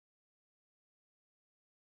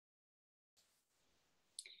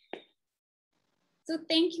So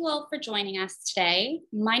thank you all for joining us today.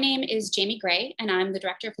 My name is Jamie Gray, and I'm the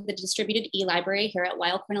director for the Distributed E-Library here at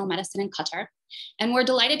Weill Cornell Medicine in Qatar. And we're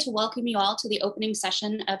delighted to welcome you all to the opening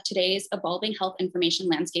session of today's Evolving Health Information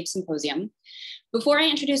Landscape Symposium. Before I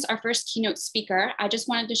introduce our first keynote speaker, I just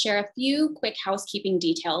wanted to share a few quick housekeeping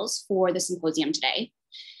details for the symposium today.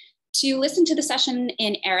 To listen to the session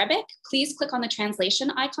in Arabic, please click on the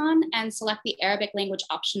translation icon and select the Arabic language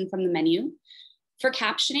option from the menu. For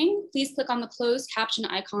captioning, please click on the closed caption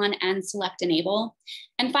icon and select enable.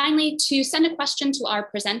 And finally, to send a question to our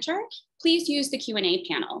presenter, please use the Q&A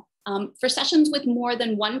panel. For sessions with more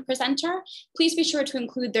than one presenter, please be sure to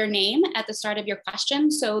include their name at the start of your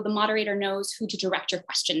question so the moderator knows who to direct your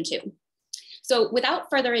question to. So without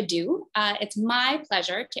further ado, it's my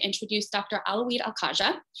pleasure to introduce Dr. Alwaleed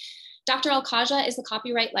Alkhaja. Dr. Alkhaja is the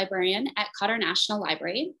copyright librarian at Qatar National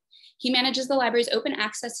Library. He manages the library's Open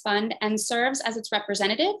Access Fund and serves as its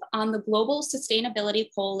representative on the Global Sustainability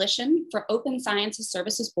Coalition for Open Sciences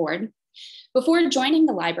Services Board. Before joining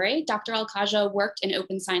the library, Dr. Alkhaja worked in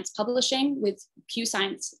open science publishing with Q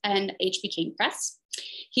Science and HB King Press.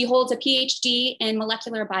 He holds a PhD in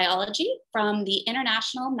molecular biology from the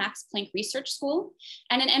International Max Planck Research School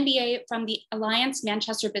and an MBA from the Alliance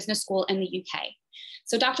Manchester Business School in the UK.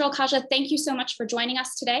 So Dr. Alkhaja, thank you so much for joining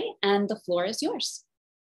us today, and the floor is yours.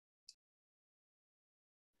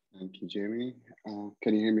 Thank you, Jamie.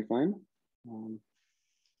 Can you hear me fine?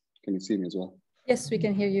 Can you see me as well? Yes, we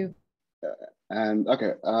can hear you. And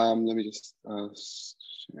okay, let me just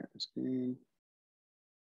share the screen.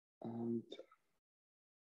 And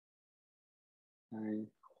I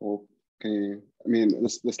hope,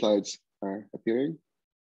 the slides are appearing?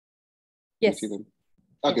 Yes. Can you see them?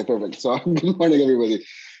 Okay, perfect. So good morning, everybody.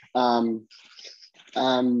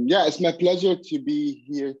 Yeah, it's my pleasure to be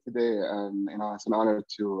here today, and it's an honor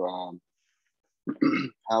to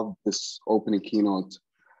have this opening keynote,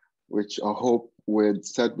 which I hope would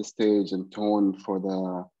set the stage and tone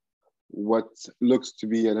for what looks to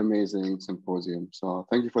be an amazing symposium. So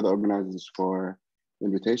thank you for the organizers for the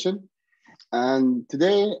invitation. And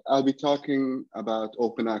today I'll be talking about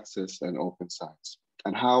open access and open science,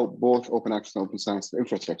 and how both open access and open science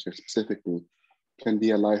infrastructure specifically can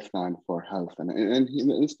be a lifeline for health. And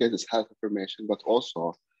in this case, it's health information, but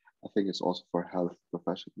also, I think it's also for health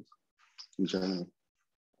professionals in general.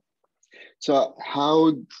 So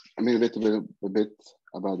a bit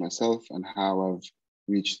about myself and how I've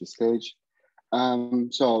reached the stage.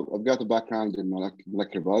 So I've got a background in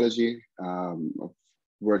molecular biology. I've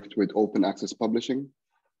worked with open access publishing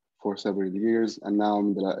for several years, and now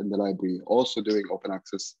I'm in the library also doing open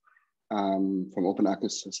access, from open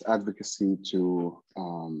access advocacy to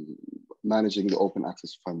managing the open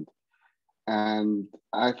access fund. And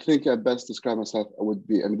I think I best describe myself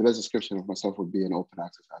the best description of myself would be an open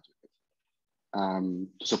access advocate,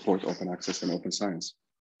 to support open access and open science.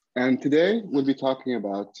 And today we'll be talking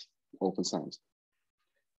about open science,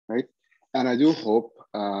 right? And I do hope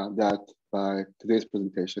that by today's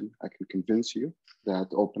presentation, I can convince you that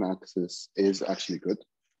open access is actually good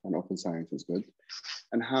and open science is good,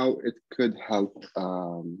 and how it could help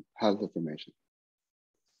health information.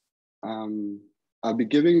 I'll be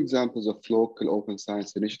giving examples of local open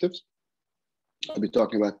science initiatives. I'll be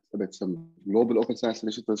talking about some global open science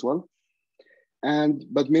initiatives as well.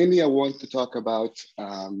 But mainly I want to talk about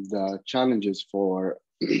the challenges for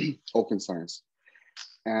open science,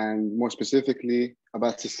 and more specifically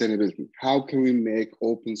about sustainability. How can we make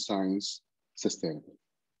open science sustainable?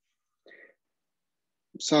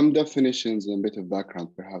 Some definitions and a bit of background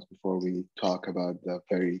perhaps before we talk about the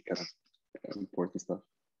very kind of important stuff.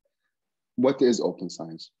 What is open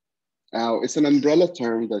science? Now, it's an umbrella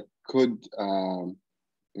term that could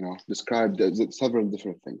describe several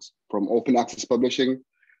different things, from open access publishing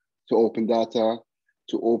to open data,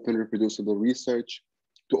 to open reproducible research,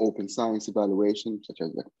 to open science evaluation, such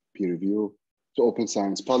as peer review, to open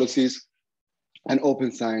science policies, and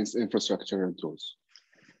open science infrastructure and tools.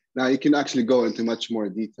 Now, you can actually go into much more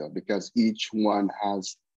detail because each one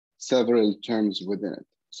has several terms within it.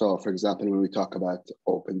 So, for example, when we talk about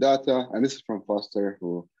open data, and this is from Foster,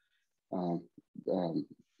 who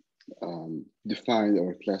defined,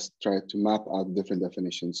 or at least tried to map out different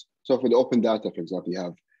definitions. So for the open data, for example, you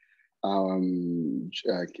have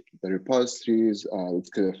the repositories,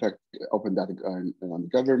 it could affect open data on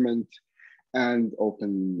government, and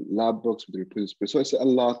open lab books with the repository. So it's a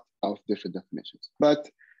lot of different definitions. But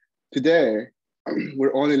today,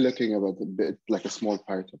 we're only looking at a bit, like a small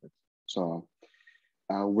part of it. So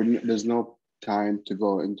there's no time to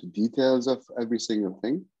go into details of every single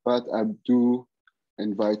thing, but I do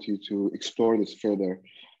invite you to explore this further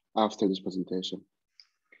after this presentation.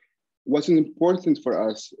 what's important for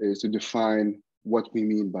us is to define what we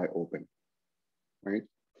mean by open, right?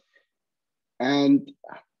 And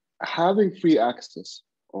having free access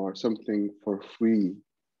or something for free,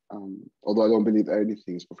 although I don't believe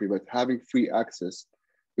anything is for free, but having free access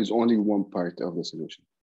is only one part of the solution.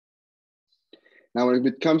 Now, when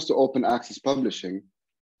it comes to open access publishing,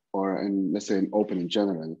 or let's say in open in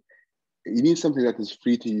general, you need something that is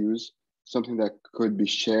free to use, something that could be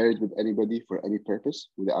shared with anybody for any purpose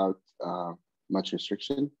without much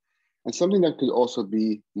restriction, and something that could also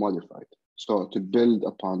be modified, so to build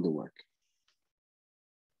upon the work.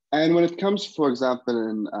 And when it comes, for example,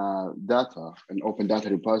 in data and open data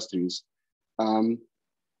repositories,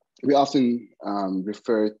 we often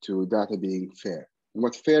refer to data being fair. And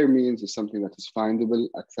what fair means is something that is findable,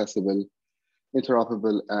 accessible,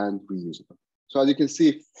 interoperable, and reusable. So as you can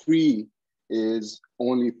see, free is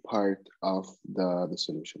only part of the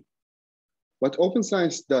solution. What open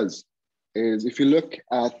science does is, if you look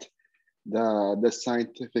at the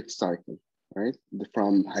scientific cycle, right?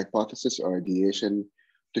 From hypothesis or ideation,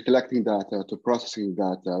 to collecting data, to processing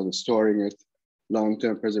data, to storing it,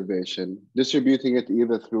 long-term preservation, distributing it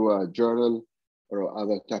either through a journal or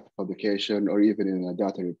other type of publication, or even in a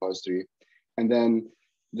data repository. And then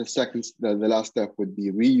the last step would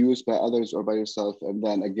be reuse by others or by yourself, and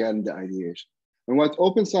then again, the ideation. And what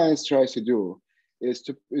open science tries to do is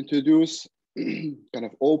to introduce kind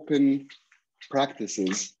of open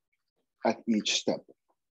practices at each step.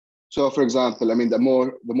 So for example, I mean, the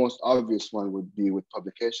most obvious one would be with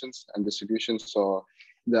publications and distribution. So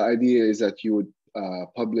the idea is that you would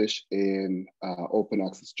publish in open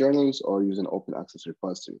access journals or use an open access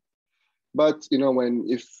repository. But you know, and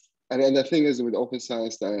the thing is with open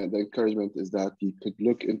science, the encouragement is that you could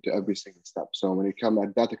look into every single step. So when you come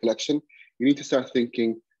at data collection, you need to start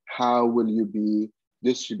thinking, how will you be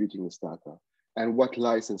distributing this data? And what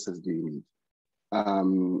licenses do you need?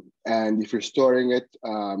 And if you're storing it,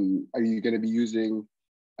 are you going to be using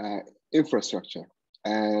infrastructure?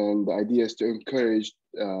 And the idea is to encourage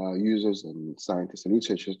users and scientists and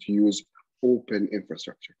researchers to use open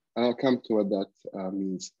infrastructure. And I'll come to what that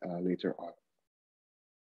means later on.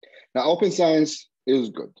 Now, open science is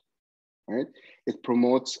good, right? It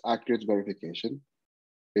promotes accurate verification.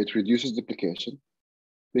 It reduces duplication,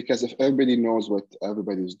 because if everybody knows what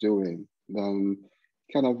everybody is doing, then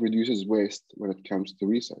it kind of reduces waste when it comes to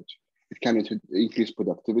research. It can increase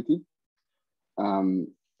productivity,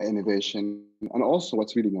 innovation, and also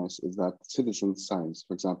what's really nice is that citizen science,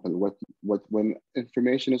 for example, when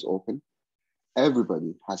information is open,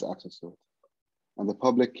 everybody has access to it, and the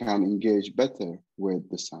public can engage better with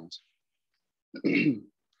the science. When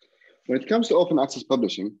it comes to open access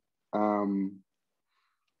publishing,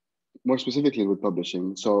 more specifically with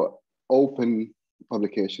publishing, so open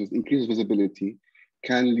publications, increased visibility,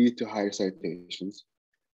 can lead to higher citations,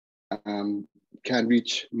 can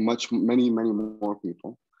reach many more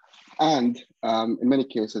people, and in many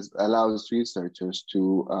cases allows researchers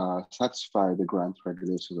to satisfy the grant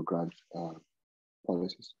regulations or grant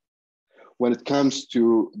policies. When it comes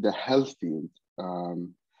to the health field,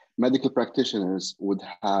 medical practitioners would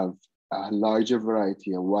have a wider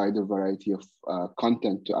variety of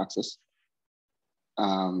content to access,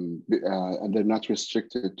 and they're not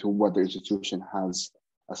restricted to what the institution has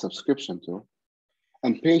a subscription to.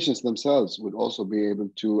 And patients themselves would also be able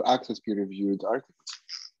to access peer-reviewed articles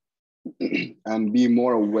and be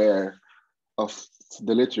more aware of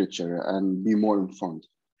the literature and be more informed.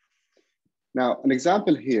 Now, an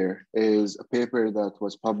example here is a paper that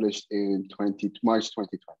was published in March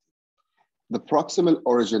 2020, the proximal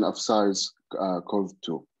origin of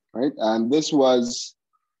SARS-CoV-2, right? And this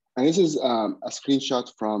is a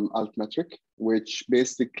screenshot from Altmetric, which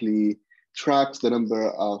basically tracks the number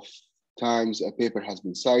of times a paper has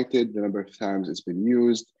been cited, the number of times it's been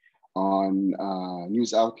used on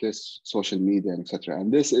news outlets, social media, etc.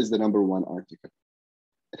 And this is the #1 article.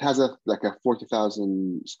 It has a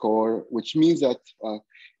 40,000 score, which means that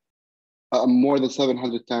more than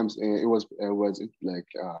 700 times it was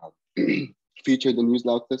featured in news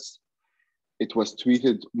outlets. It was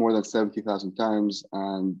tweeted more than 70,000 times,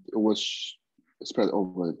 and it was spread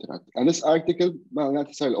over the internet. And this article, well, not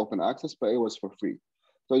necessarily open access, but it was for free.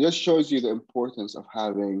 So it just shows you the importance of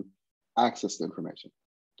having access to information.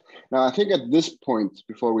 Now, I think at this point,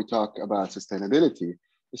 before we talk about sustainability,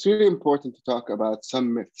 it's really important to talk about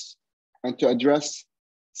some myths and to address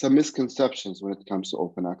some misconceptions when it comes to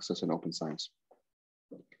open access and open science.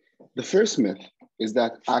 The first myth is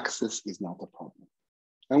that access is not a problem.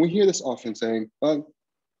 And we hear this often saying, well,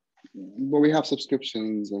 we have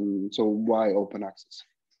subscriptions, and so why open access?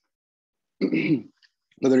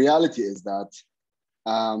 But the reality is that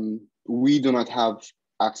we do not have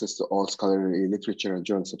access to all scholarly literature and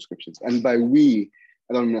journal subscriptions. And by we,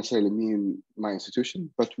 I don't necessarily mean my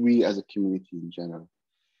institution, but we as a community in general.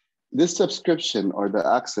 This subscription or the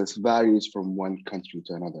access varies from one country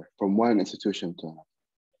to another, from one institution to another.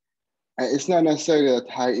 And it's not necessarily that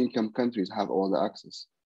high income countries have all the access.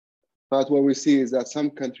 But what we see is that some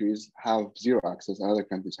countries have zero access and other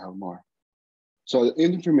countries have more. So the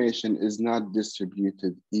information is not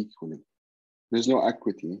distributed equally. There's no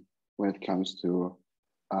equity when it comes to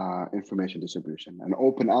information distribution. And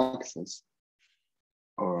open access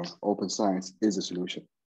or open science is a solution.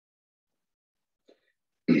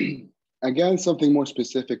 Again, something more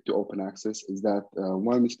specific to open access is that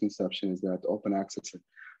one misconception is that open access,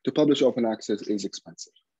 to publish open access is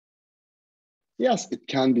expensive. Yes, it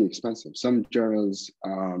can be expensive. Some journals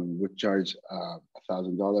would charge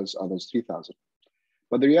 $1,000, others $3,000.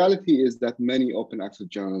 But the reality is that many open access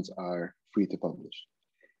journals are free to publish.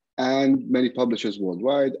 And many publishers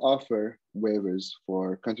worldwide offer waivers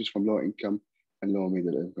for countries from low income and low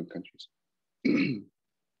middle income countries.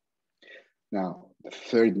 Now, the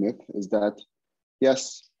third myth is that,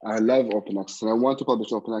 yes, I love open access and I want to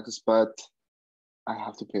publish open access, but I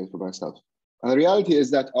have to pay it for myself. And the reality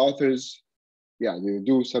is that authors, yeah, they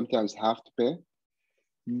do sometimes have to pay,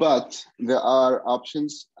 but there are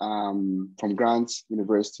options from grants,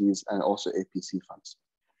 universities, and also APC funds.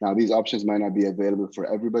 Now, these options might not be available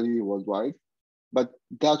for everybody worldwide, but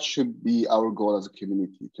that should be our goal as a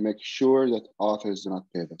community, to make sure that authors do not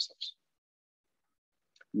pay themselves.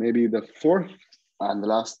 Maybe the fourth and the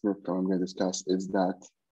last myth I'm going to discuss is that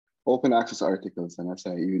open access articles, and I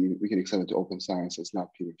say we can extend it to open science, is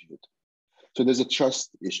not peer reviewed. So there's a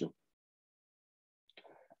trust issue.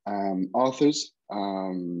 Authors,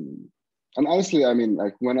 and honestly, I mean,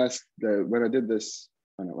 like when I did this,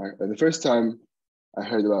 the first time I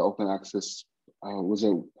heard about open access was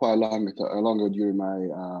quite long ago during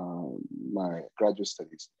my graduate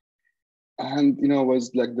studies. And it was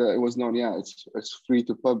like it was known, yeah, it's free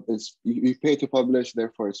to you pay to publish,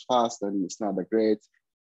 therefore it's fast and it's not that great.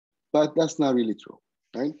 But that's not really true,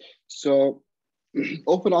 right? So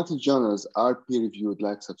open access journals are peer reviewed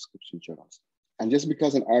like subscription journals. And just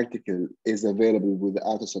because an article is available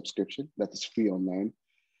without a subscription that is free online,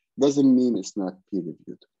 doesn't mean it's not peer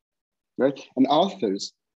reviewed, right? And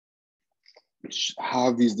authors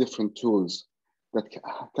have these different tools that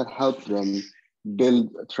can help them build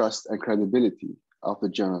trust and credibility of the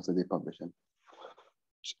journals that they publish in.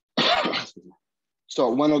 So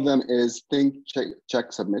one of them is think,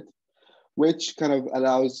 check, submit, which kind of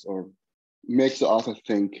allows or makes the author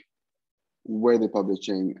think where they're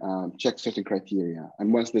publishing, check certain criteria.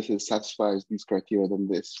 And once this satisfies these criteria, then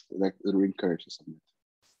it'll encourage to submit.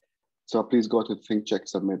 So please go to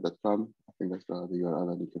thinkchecksubmit.com. I think that's the URL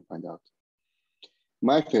that you can find out.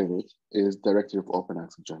 My favorite is Directory of Open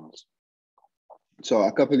Access Journals. So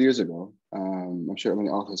a couple of years ago, I'm sure many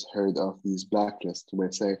authors heard of these blacklists where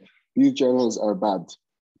they say, these journals are bad,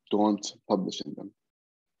 don't publish in them.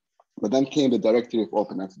 But then came the Directory of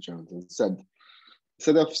Open Access Journals and said,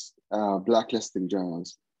 instead of blacklisting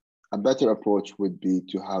journals, a better approach would be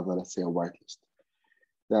to have, let's say, a whitelist.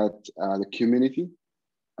 That the community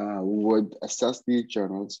would assess these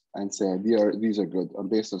journals and say, these are good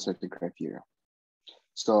based on certain criteria.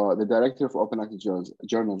 So the Directory of Open Access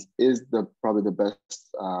Journals is probably the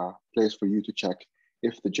best place for you to check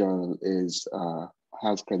if the journal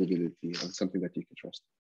has credibility and something that you can trust.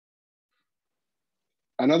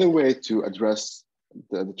 Another way to address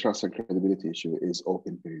the trust and credibility issue is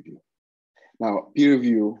open peer review. Now, peer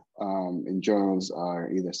review in journals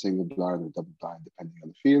are either single blind or double blind, depending on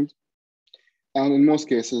the field. And in most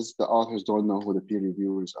cases, the authors don't know who the peer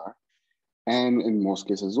reviewers are. And in most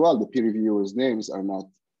cases as well, the peer reviewers' names are not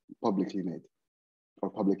publicly made or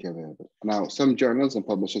publicly available. Now, some journals and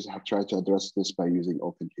publishers have tried to address this by using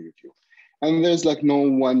open peer review. And there's like no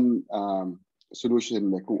one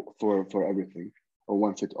solution for everything or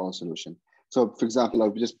one-fit-all solution. So for example,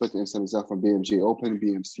 I've just put in some example from BMG, Open,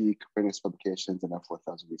 BMC, Copernicus Publications, and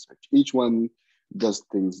F4000 Research. Each one does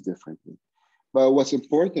things differently. But what's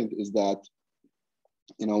important is that,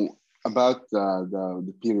 about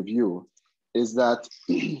the peer review is that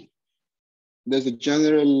there's a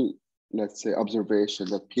general, let's say, observation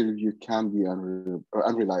that peer review can be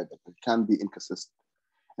unreliable, it can be inconsistent,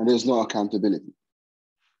 and there's no accountability.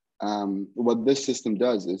 What this system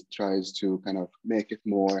does is tries to kind of make it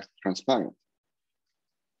more transparent.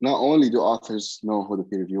 Not only do authors know who the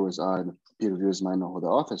peer reviewers are, and the peer reviewers might know who the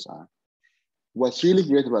authors are. What's really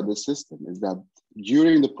great about this system is that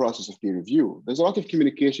during the process of peer review, there's a lot of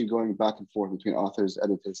communication going back and forth between authors,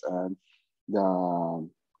 editors, and the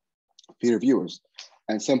peer reviewers.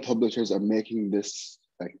 And some publishers are making this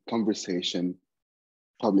like conversation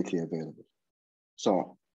publicly available.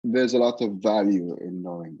 So there's a lot of value in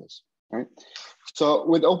knowing this, right? So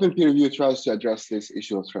with open peer review, it tries to address this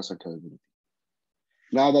issue of trust and credibility.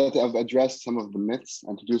 Now that I've addressed some of the myths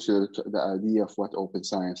and introduced you to the idea of what open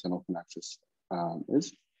science and open access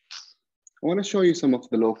is, I want to show you some of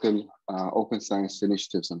the local open science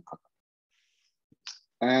initiatives in Qatar.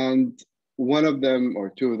 And one of them, or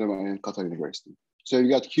two of them, are in Qatar University. So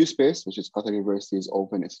you've got QSpace, which is Qatar University's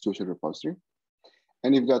open institutional repository,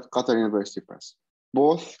 and you've got Qatar University Press.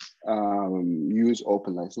 Both use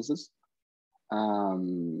open licenses,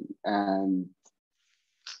 and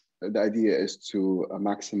the idea is to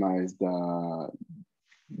maximize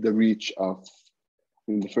the reach of,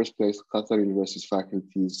 in the first place, Qatar University's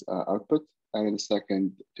faculty's output, and in the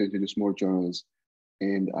second, to introduce more journals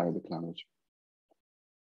in the Arabic language.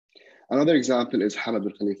 Another example is Hamad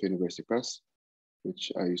bin Khalifa University Press,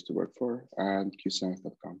 which I used to work for, and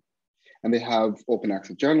qscience.com. And they have open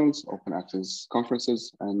access journals, open access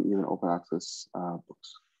conferences, and even open access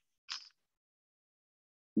books.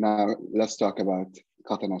 Now, let's talk about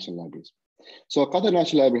Qatar National Libraries. So Qatar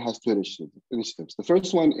National Library has two initiatives. The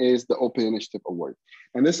first one is the Open Initiative Award.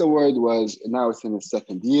 And this award now it's in its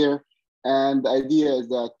second year. And the idea is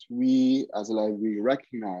that we, as a library,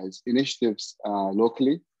 recognize initiatives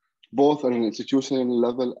locally, both on an institutional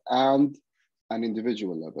level and an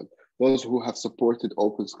individual level. Those who have supported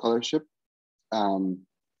open scholarship,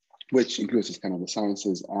 which includes kind of the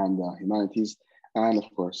sciences and the humanities, and of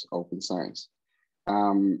course, open science.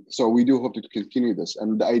 So we do hope to continue this.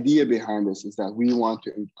 And the idea behind this is that we want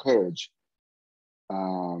to encourage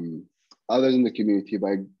others in the community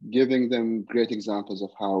by giving them great examples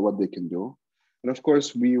of what they can do. And of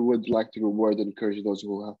course, we would like to reward and encourage those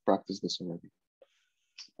who have practiced this already.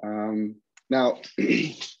 Now,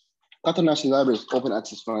 Qatar National Library's Open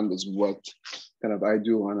Access Fund is what kind of I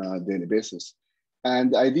do on a daily basis.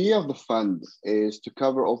 And the idea of the fund is to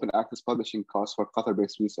cover open access publishing costs for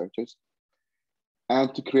Qatar-based researchers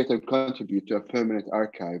and to create and contribute to a permanent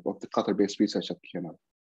archive of the Qatar-based research at Keynote.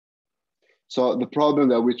 So the problem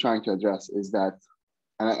that we're trying to address is that,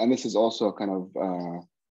 and this is also kind of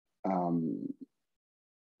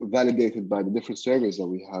validated by the different surveys that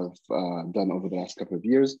we have done over the last couple of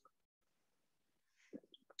years,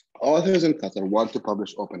 authors in Qatar want to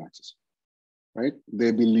publish open access, right?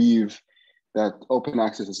 They believe that open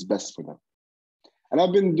access is best for them. And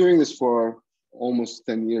I've been doing this for almost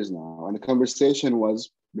 10 years now. And the conversation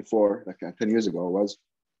was before, like 10 years ago, was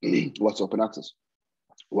what's open access?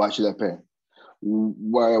 Why should I pay?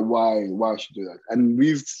 Why should I do that? And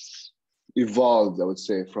we've evolved, I would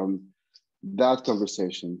say, from that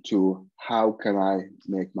conversation to how can I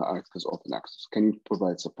make my articles open access? Can you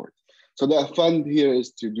provide support? So the fund here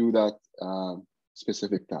is to do that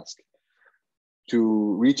specific task,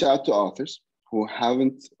 to reach out to authors who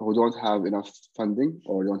don't have enough funding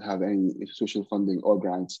or don't have any institutional funding or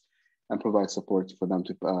grants, and provide support for them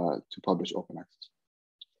to publish open access.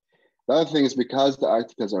 The other thing is, because the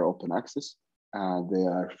articles are open access, they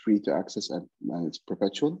are free to access and it's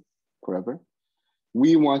perpetual, forever,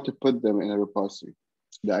 we want to put them in a repository.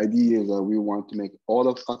 The idea is that we want to make all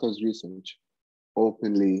of Qatar's research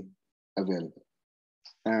openly available.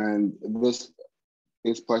 And this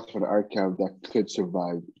is part of an archive that could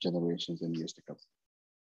survive generations and years to come.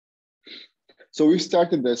 So we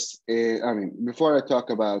started this, before I talk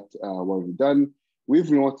about what we've done, we've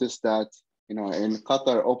noticed that, in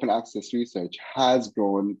Qatar, open access research has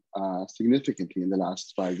grown significantly in the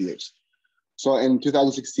last 5 years. So in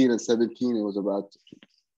 2016 and 17, it was about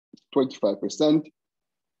 25%.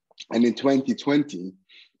 And in 2020,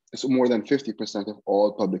 it's more than 50% of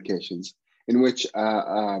all publications in which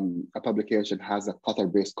a publication has a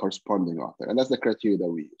Qatar-based corresponding author. And that's the criteria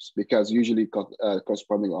that we use, because usually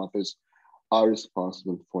corresponding authors are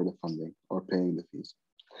responsible for the funding or paying the fees.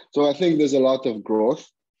 So I think there's a lot of growth,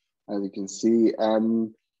 as you can see,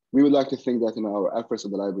 and we would like to think that our efforts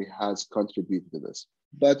at the library has contributed to this.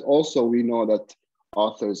 But also we know that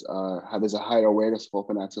authors, there's a higher awareness of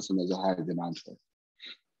open access and there's a higher demand for it.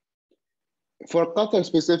 For Qatar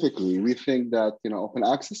specifically, we think that open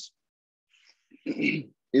access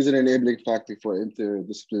is an enabling factor for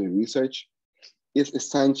interdisciplinary research. It's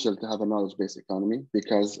essential to have a knowledge-based economy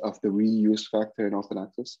because of the reuse factor in open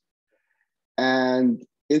access. And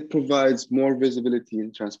it provides more visibility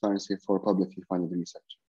and transparency for publicly funded research.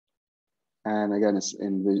 And again, it's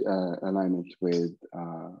in alignment with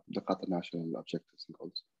the Qatar National objectives and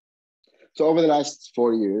goals. So over the last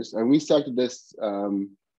 4 years, and we started this,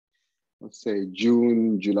 let's say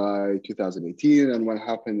June, July 2018. And what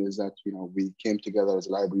happened is that we came together as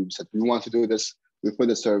a library. We said we want to do this we put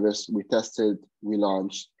the service, we tested, we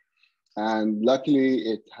launched, and luckily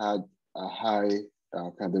it had a high,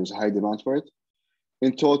 there was a high demand for it.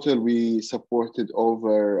 In total, we supported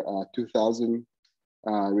over 2,000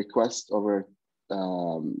 requests over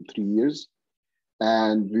 3 years.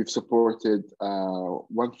 And we've supported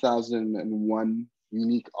 1,001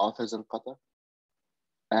 unique authors in Qatar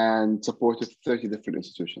and supported 30 different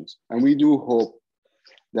institutions. And we do hope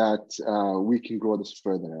that we can grow this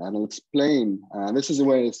further. And I'll explain, this is the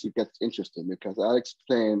way it gets interesting, because I'll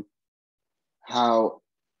explain how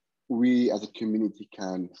we as a community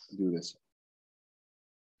can do this.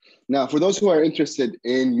 Now, for those who are interested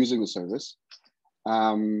in using the service,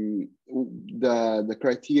 the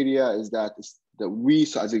criteria is that we,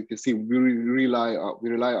 so as you can see, we rely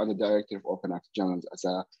on the Director of Open Access Journals as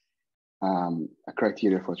a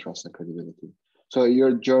criteria for trust and credibility. So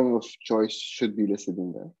your journal of choice should be listed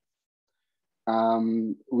in there.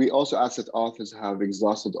 We also ask that authors have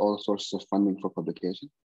exhausted all sources of funding for publication.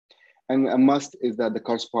 And a must is that the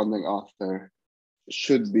corresponding author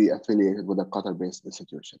should be affiliated with a Qatar-based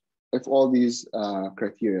institution. If all these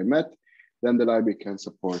criteria are met, then the library can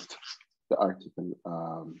support the article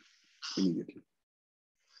immediately.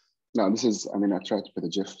 Now, this is, I tried to put a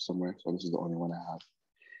GIF somewhere, so this is the only one I have.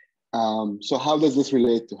 So how does this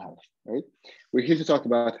relate to health, right? We're here to talk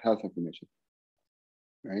about health information,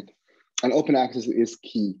 right? And open access is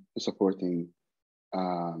key to supporting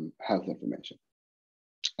health information.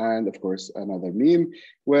 And of course, another meme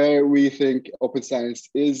where we think open science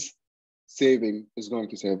is going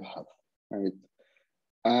to save health, right?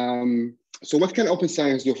 So what can open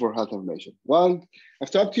science do for health information? Well, I've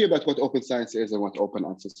talked to you about what open science is and what open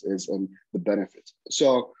access is and the benefits.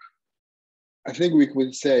 So I think we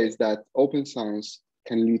could say is that open science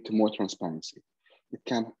can lead to more transparency. It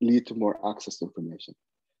can lead to more access to information,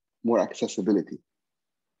 more accessibility,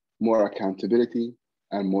 more accountability,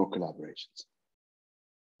 and more collaborations.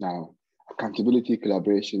 Now, accountability,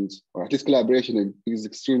 collaborations, or at least collaboration is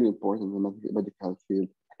extremely important in the medical health field.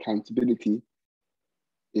 Accountability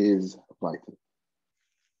is vital.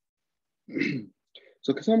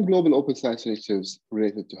 So some global open science initiatives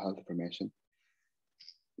related to health information.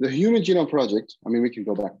 The Human Genome Project, we can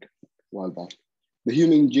go back a while back. The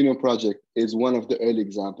Human Genome Project is one of the early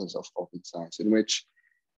examples of open science in which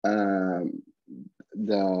the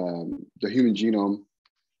human genome,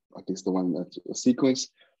 at least the one that was sequenced,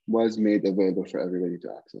 was made available for everybody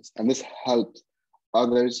to access. And this helped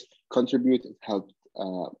others contribute. It helped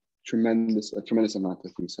a tremendous amount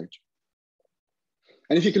of research.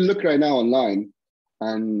 And if you can look right now online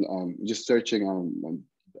and just searching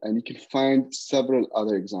and you can find several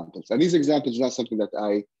other examples. And these examples are not something that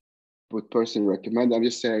I would personally recommend. I'm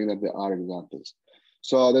just saying that there are examples.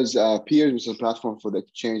 So there's PEERS, which is a platform for the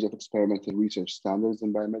exchange of experimental research standards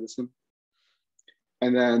in biomedicine.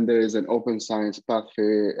 And then there is an open science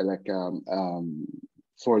pathway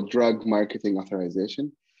for drug marketing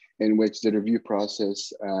authorization, in which the review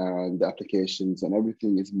process and the applications and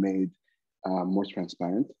everything is made more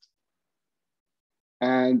transparent.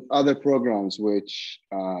 And other programs which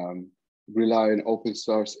rely on open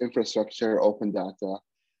source infrastructure, open data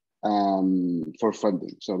for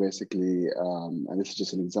funding. So basically, and this is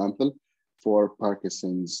just an example for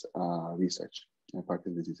Parkinson's research,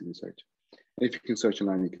 Parkinson's disease research. If you can search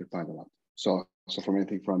online, you can find a lot. So from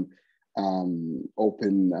anything from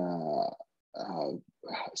open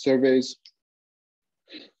surveys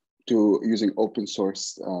to using open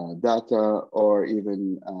source data, or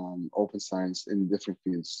even open science in different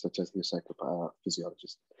fields, such as the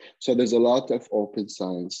psychophysiologist. So there's a lot of open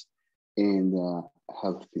science in the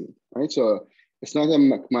health field, right? So it's not a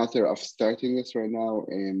matter of starting this right now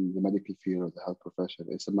in the medical field or the health profession.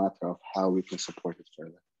 It's a matter of how we can support it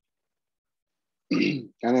further.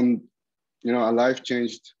 And then, our life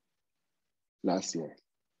changed last year.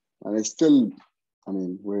 And it's still,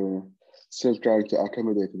 we're still trying to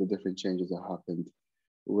accommodate the different changes that happened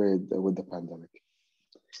with the pandemic.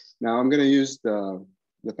 Now, I'm going to use the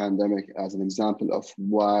pandemic as an example of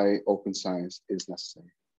why open science is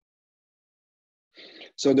necessary.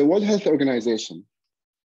 So the World Health Organization,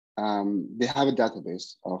 they have a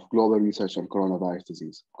database of global research on coronavirus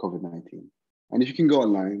disease, COVID-19. And if you can go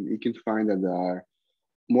online, you can find that there are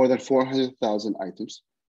more than 400,000 items.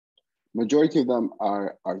 Majority of them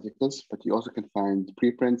are articles, but you also can find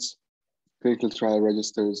preprints, clinical trial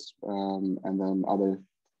registers, and then other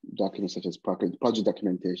documents such as project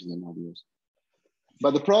documentation and others.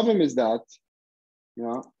 But the problem is that,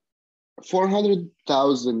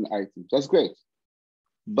 400,000 items, that's great.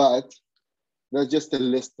 But that's just a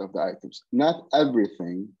list of the items. Not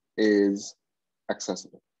everything is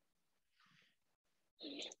accessible.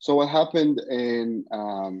 So what happened in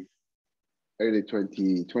early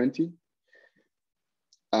 2020,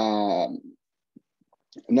 a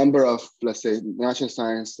number of, let's say, national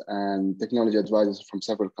science and technology advisors from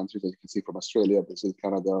several countries, as you can see, from Australia, Brazil,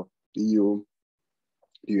 Canada, EU,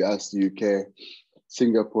 the US, the UK,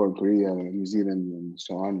 Singapore, Korea, New Zealand, and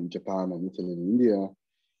so on, and Japan, and Italy, and India,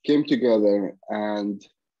 came together and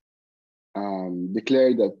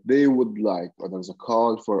declared that they would like, or there was a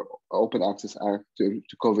call for Open Access Act to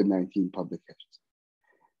COVID-19 publications.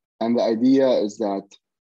 And the idea is that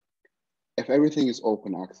if everything is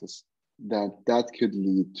open access, that could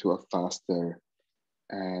lead to a faster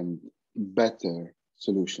and better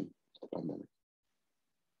solution to the pandemic.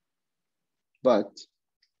 But,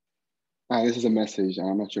 and this is a message, and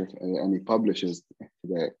I'm not sure if any publishers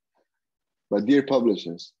today, but dear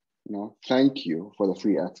publishers, thank you for the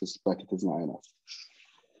free access, but it is not enough.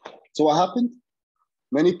 So what happened?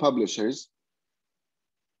 Many publishers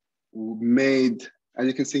made, as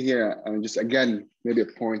you can see here, and just again, maybe a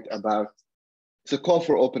point about, it's a call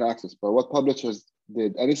for open access, but what publishers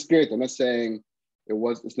did, and it's great, I'm not saying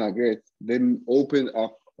it's not great, they opened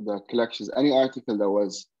up the collections. Any article that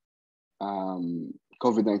was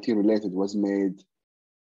COVID-19 related was made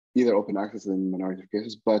either open access in the minority of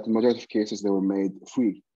cases, but in the majority of cases, they were made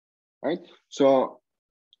free, right? So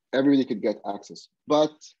everybody could get access.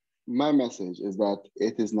 But my message is that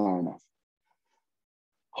it is not enough.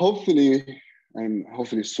 Hopefully, and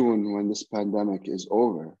hopefully soon when this pandemic is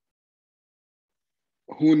over,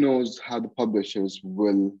 who knows how the publishers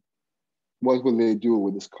what will they do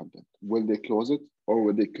with this content? Will they close it or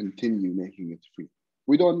will they continue making it free?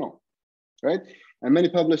 We don't know, right? And many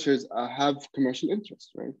publishers have commercial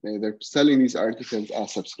interests, right? They're selling these articles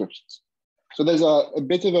as subscriptions. So there's a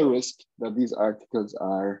bit of a risk that these articles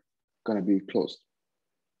are going to be closed.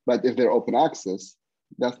 But if they're open access,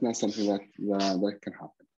 that's not something that can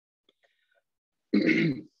happen.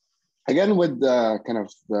 Again, with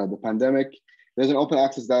the pandemic, there's an open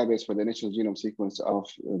access database for the initial genome sequence of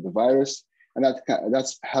the virus, and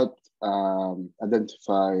that's helped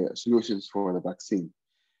identify solutions for the vaccine.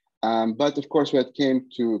 But of course, when it came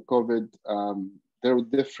to COVID, there were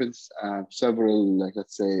several,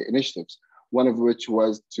 let's say, initiatives. One of which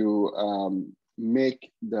was to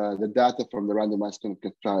make the data from the randomized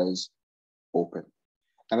clinical trials open.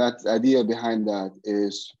 And that idea behind that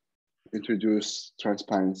is introduce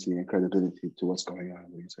transparency and credibility to what's going on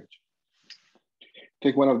in the research. I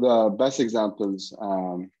think one of the best examples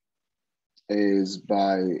is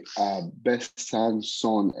by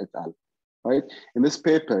Besson et al. Right? In this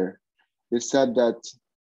paper, they said that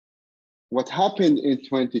what happened in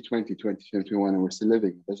 2020, 2021, and we're still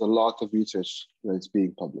living, there's a lot of research that's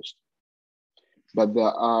being published. But there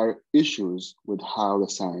are issues with how the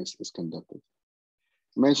science is conducted.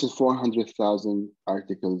 I mentioned 400,000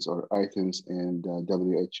 articles or items in the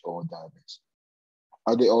WHO database.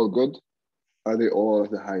 Are they all good? Are they all of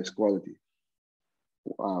the highest quality?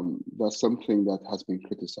 That's something that has been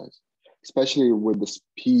criticized, especially with the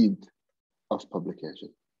speed of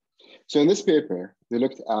publication. So in this paper, they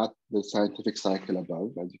looked at the scientific cycle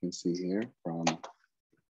above, as you can see here, from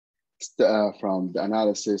the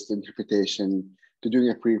analysis, the interpretation, to doing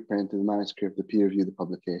a preprint, to the manuscript, the peer review, the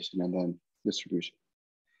publication, and then distribution.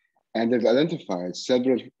 And they've identified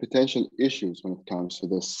several potential issues when it comes to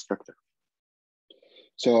this structure.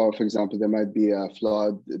 So, for example, there might be a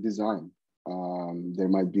flawed design. There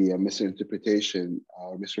might be a misinterpretation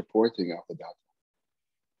or misreporting of the data.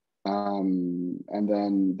 And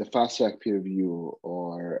then the fast track peer review,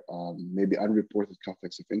 or maybe unreported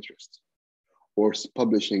conflicts of interest, or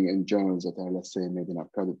publishing in journals that are, let's say, maybe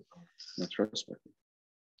not credible or not trustworthy.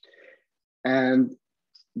 And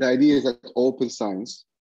the idea is that open science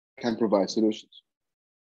can provide solutions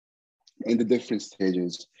in the different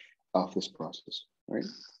stages of this process, right?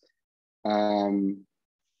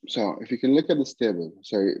 So if you can look at this table,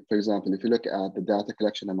 so for example, if you look at the data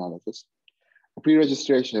collection analysis, a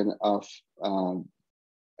pre-registration of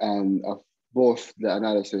both the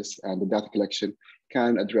analysis and the data collection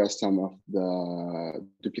can address some of the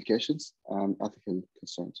duplications and ethical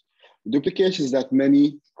concerns. Duplications that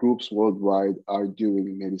many groups worldwide are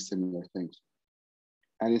doing maybe similar things.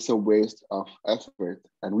 And it's a waste of effort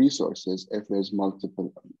and resources if there's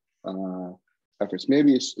multiple efforts.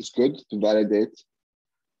 Maybe it's good to validate,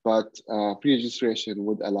 but pre-registration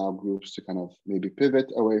would allow groups to kind of maybe pivot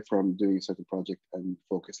away from doing a certain project and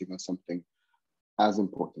focusing on something as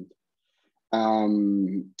important.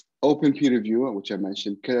 Open peer review, which I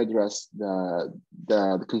mentioned, could address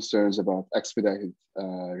the concerns about expedited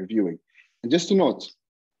reviewing. And just to note,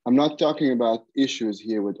 I'm not talking about issues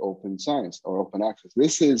here with open science or open access.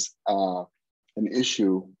 This is an an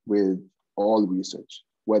issue with all research,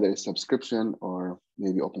 whether it's subscription or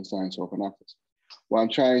maybe open science or open access. What I'm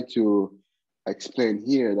trying to explain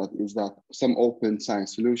here is that some open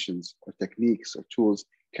science solutions or techniques or tools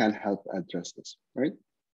can help address this, right?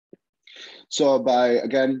 So by,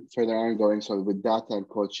 again, further on going, so with data and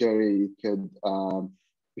code sharing, you could,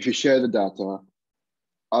 if you share the data,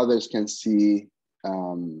 others can see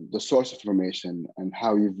the source of information and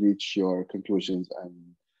how you've reached your conclusions and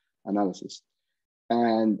analysis.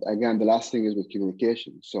 And again, the last thing is with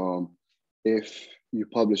communication. So if you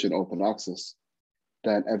publish in open access,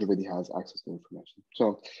 then everybody has access to information.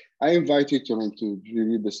 So I invite you to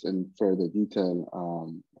read this in further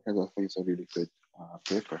detail because I think it's a really good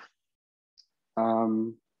paper.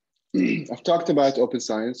 I've talked about open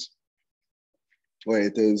science, where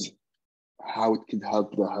it is, how it could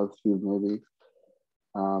help the health field maybe.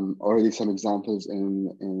 Already some examples in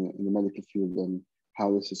the medical field and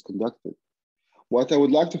how this is conducted. What I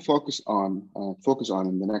would like to focus on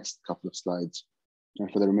in the next couple of slides, and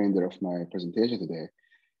for the remainder of my presentation today,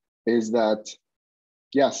 is that,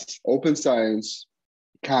 yes, open science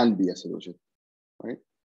can be a solution, right?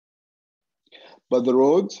 But the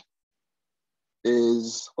road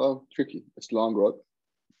is, well, tricky. It's a long road.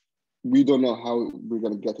 We don't know how we're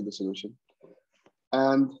going to get to the solution.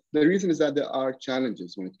 And the reason is that there are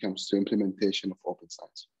challenges when it comes to implementation of open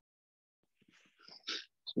science.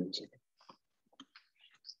 Just wait a second.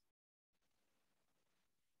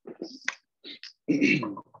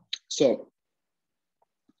 So,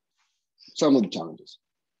 some of the challenges.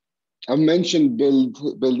 I've mentioned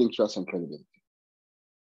building trust and credibility,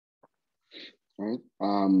 right?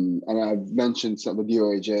 And I've mentioned some of the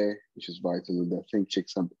DOAJ, which is vital, the Think,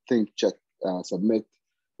 Check, Submit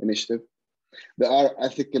initiative. There are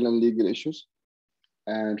ethical and legal issues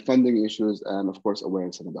and funding issues, and of course,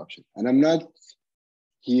 awareness and adoption. And I'm not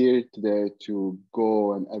here today to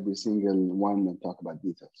go on every single one and talk about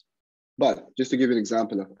details. But just to give you an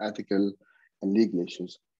example of ethical and legal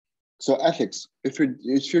issues. So ethics, if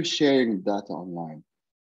you're sharing data online,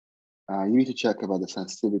 you need to check about the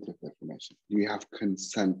sensitivity of the information. Do you have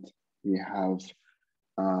consent? Do you have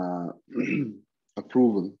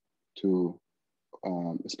approval to,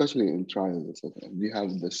 especially in trials, etc. Do you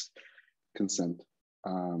have this consent?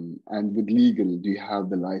 And with legal, do you have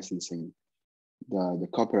the licensing, the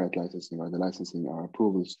copyright licensing or the licensing or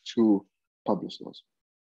approvals to publish those?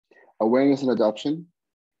 Awareness and adoption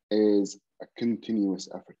is a continuous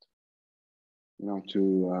effort. You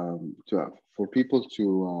know, for people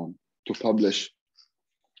to publish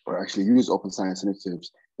or actually use open science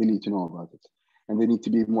initiatives, they need to know about it and they need to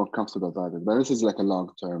be more comfortable about it. But this is like a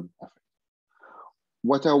long-term effort.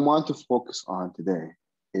 What I want to focus on today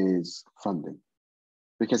is funding,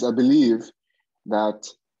 because I believe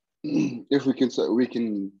that if we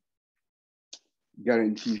can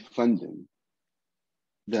guarantee funding,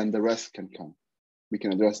 then the rest can come. We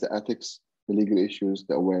can address the ethics, the legal issues,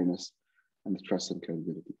 the awareness, and the trust and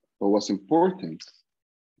credibility. But what's important,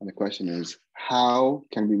 and the question is, how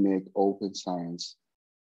can we make open science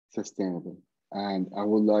sustainable? And I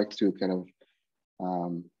would like to kind of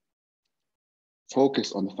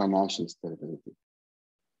focus on the financial stability.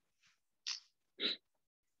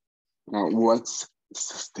 Now, what's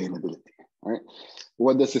sustainability, right?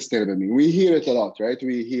 What does sustainable mean? We hear it a lot, right?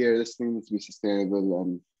 We hear this thing needs to be sustainable,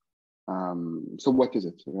 and so what is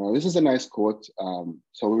it? This is a nice quote.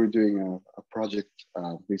 So we were doing a project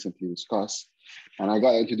recently with SCOS, and I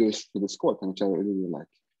got introduced to this quote, which I really like.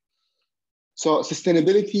 So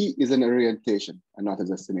sustainability is an orientation and not a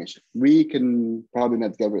destination. We can probably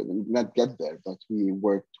not get there, but we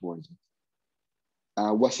work towards it.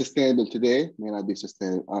 What's sustainable today may not be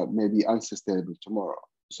sustainable, may be unsustainable tomorrow.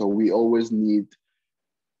 So we always need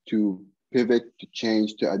to pivot, to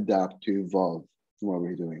change, to adapt, to evolve what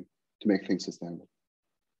we're doing to make things sustainable,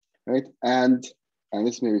 right? And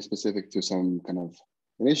this may be specific to some kind of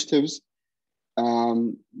initiatives.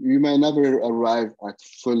 You may never arrive at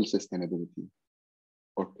full sustainability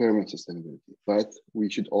or permanent sustainability, but we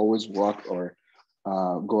should always walk or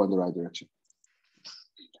go in the right direction.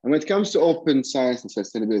 And when it comes to open science and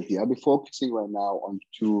sustainability, I'll be focusing right now on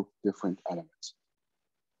two different elements.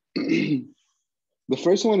 The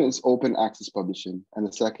first one is open access publishing, and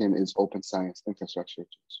the second is open science infrastructure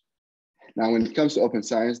tools. Now, when it comes to open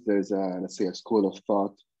science, there's let's say a school of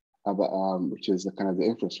thought about, which is kind of the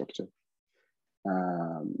infrastructure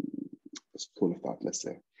school of thought, let's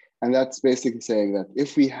say. And that's basically saying that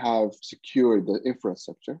if we have secured the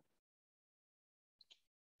infrastructure,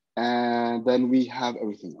 and then we have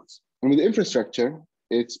everything else. And with the infrastructure,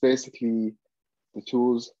 it's basically the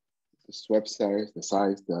tools, this website, the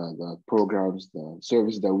sites, the programs, the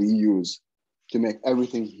services that we use to make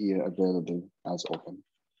everything here available as open.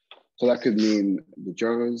 So that could mean the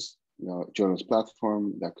journals, journals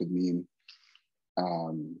platform, that could mean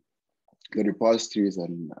the repositories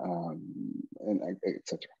and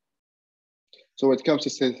etc. So when it comes to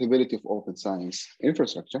sustainability of open science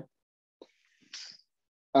infrastructure,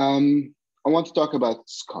 I want to talk about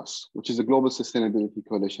SCOS, which is a Global Sustainability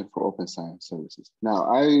Coalition for Open Science Services.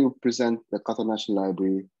 Now, I present the Qatar National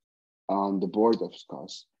Library on the board of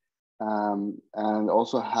SCOS, and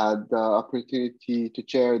also had the opportunity to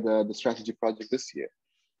chair the strategy project this year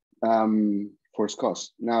for SCOS.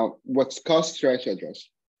 Now, what SCOS tries to address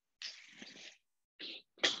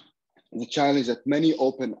is the challenge that many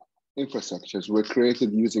open infrastructures were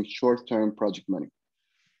created using short-term project money,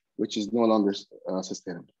 which is no longer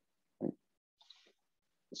sustainable. Right?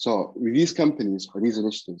 So these companies or these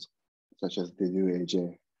initiatives, such as the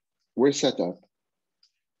UAJ, were set up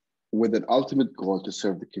with an ultimate goal to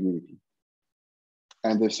serve the community.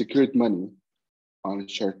 And they've secured money on a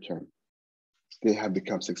short term. They have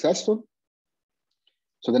become successful.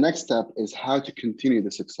 So the next step is how to continue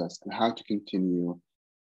the success and how to continue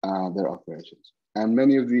their operations. And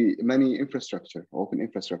many infrastructure, open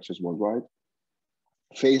infrastructures worldwide,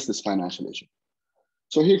 face this financial issue.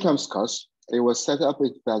 So here comes SCOS. It was set up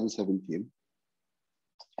in 2017.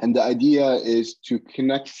 And the idea is to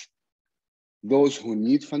connect those who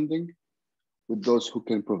need funding with those who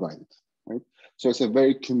can provide it, right? So it's a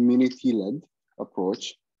very community-led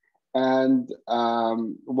approach. And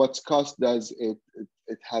what SCOS does, it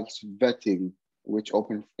helps vetting which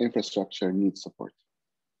open infrastructure needs support.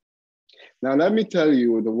 Now, let me tell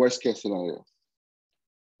you the worst case scenario.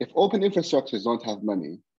 If open infrastructures don't have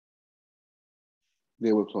money,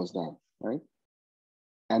 they will close down, right?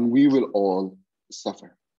 And we will all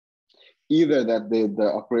suffer. Either that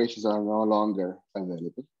the operations are no longer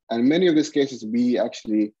available. And many of these cases, we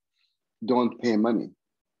actually don't pay money.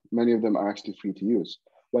 Many of them are actually free to use.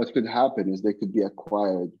 What could happen is they could be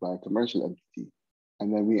acquired by a commercial entity,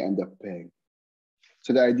 and then we end up paying.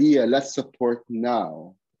 So the idea, let's support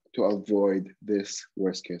now to avoid this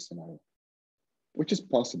worst case scenario, which is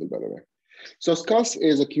possible, by the way. So SCOS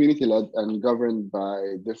is a community-led and governed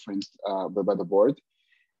by by the board.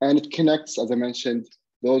 And it connects, as I mentioned,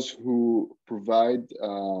 those who provide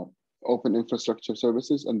open infrastructure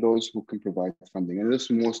services and those who can provide funding. And this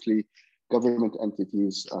is mostly government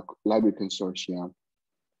entities, library consortia,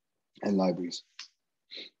 and libraries.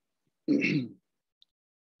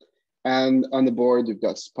 And on the board, you've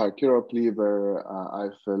got Spark Europe, Lever,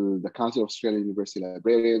 IFL, the Council of Australian University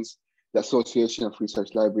Librarians, the Association of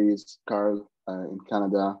Research Libraries, CARL in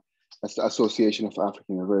Canada, that's the Association of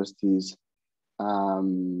African Universities,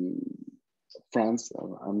 France,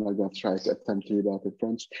 I'm not going to try to attempt to read that in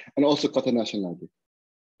French, and also Qatar National Library.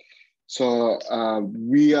 So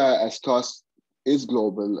we are, as SCOS is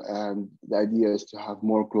global, and the idea is to have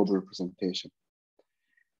more global representation.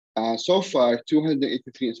 So far,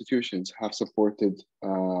 283 institutions have supported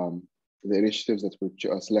the initiatives that were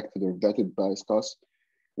selected or vetted by SCOS.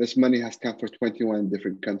 This money has come from 21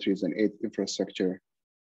 different countries, and 8 infrastructures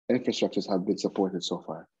have been supported so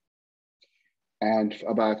far. And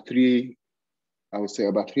about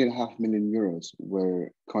 3.5 million euros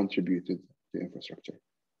were contributed to infrastructure.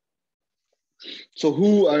 So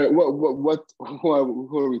who are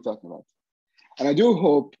we talking about? And I do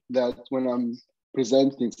hope that when I'm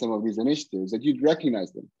presenting some of these initiatives, that you'd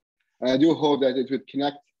recognize them. And I do hope that it would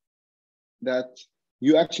connect, that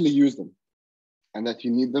you actually use them and that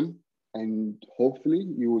you need them, and hopefully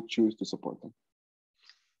you would choose to support them.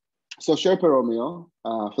 So Sherpa Romeo,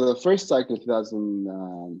 for the first cycle of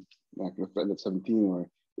 2017 or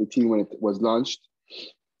 18 when it was launched,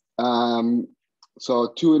 so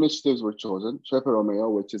 2 initiatives were chosen. Sherpa Romeo,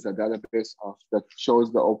 which is a database that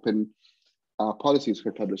shows the open policies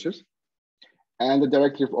for publishers, and the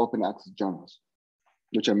Directory of Open Access Journals,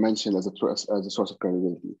 which I mentioned as a source of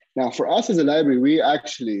credibility. Now, for us as a library, we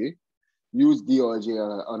actually use DOAJ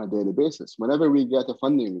on a daily basis. Whenever we get a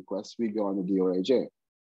funding request, we go on the DOAJ.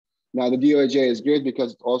 Now, the DOAJ is great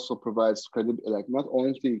because it also provides not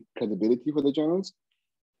only credibility for the journals,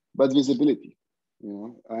 but visibility.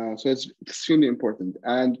 So it's extremely important.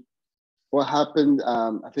 And what happened?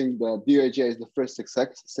 I think the DOAJ is the first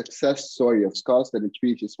success story of SCOS that it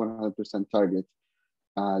reached its 100% target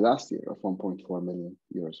last year of 1.4 million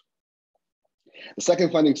euros. The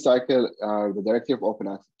second funding cycle are the Directive of Open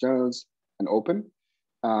Access Journals and Open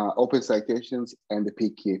Citations, and the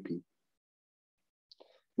PKP.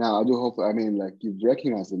 Now, I do hope, you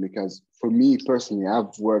recognize them, because for me personally,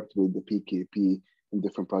 I've worked with the PKP in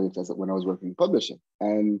different projects when I was working in publishing.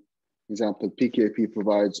 And for example, PKP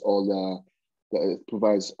provides all It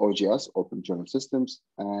provides OJS, Open Journal Systems,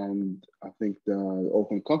 and I think the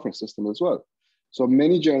Open Conference System as well. So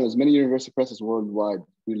many journals, many university presses worldwide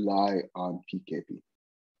rely on PKP.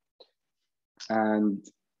 And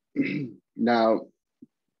now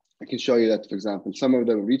I can show you that, for example, some of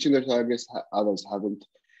them are reaching their targets, others haven't.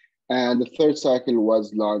 And the third cycle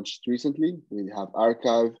was launched recently. We have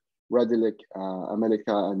Archive, Redilic,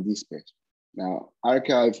 America, and DSpace. Now,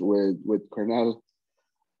 Archive with Cornell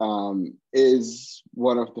is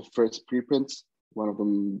one of the first preprints, one of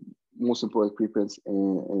the most important preprints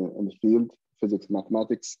in the field, physics and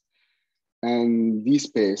mathematics. And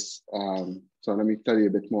DSpace, so let me tell you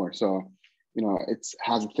a bit more. So, you know,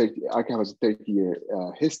 Archive has a 30-year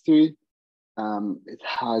history. It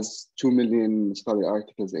has 2 million scholarly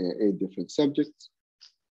articles in 8 different subjects.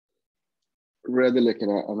 Redilic in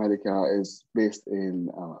America is based in,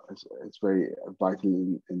 it's very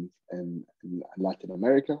vital in Latin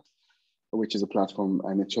America, which is a platform,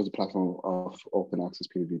 and it shows a platform of open access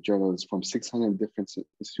peer-reviewed journals from 600 different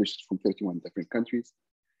institutions from 31 different countries.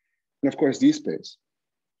 And of course, DSpace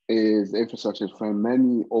is the infrastructure for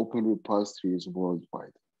many open repositories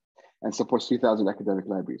worldwide and supports 3,000 academic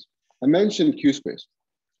libraries. I mentioned QSpace.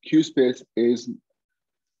 QSpace is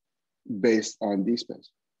based on DSpace.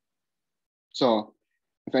 So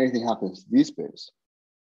if anything happens to DSpace,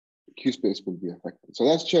 QSpace will be affected. So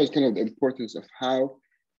that shows kind of the importance of how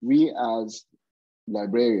we as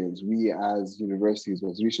librarians, we as universities,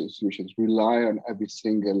 as research institutions rely on every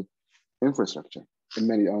single infrastructure on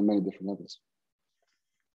many different levels.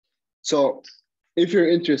 So if you're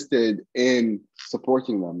interested in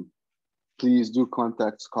supporting them, please do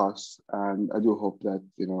contact SCOS, and I do hope that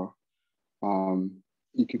you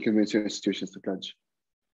can convince your institutions to pledge.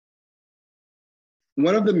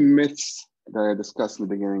 One of the myths that I discussed in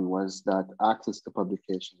the beginning was that access to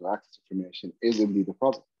publications or access to information is indeed a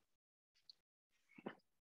problem.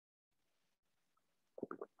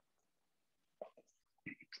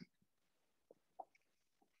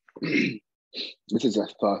 This is a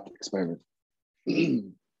thought experiment.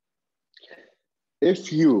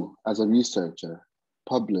 If you, as a researcher,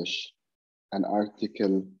 publish an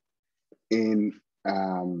article in,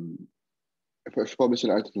 if you publish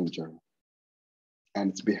an article in a journal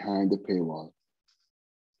and it's behind the paywall,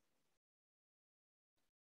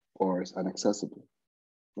 or it's inaccessible,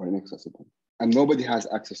 and nobody has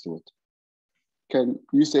access to it, can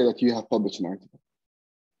you say that you have published an article?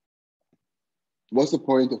 What's the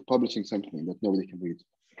point of publishing something that nobody can read?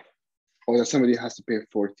 Or that somebody has to pay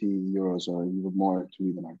 40 euros or even more to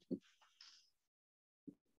read an article?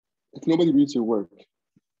 If nobody reads your work,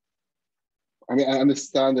 I mean, I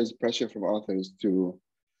understand there's pressure from authors to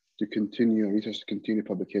continue research, to continue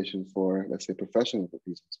publication for, let's say, professional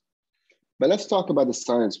reasons. But let's talk about the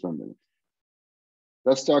science for a minute.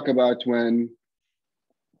 Let's talk about when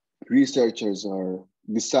researchers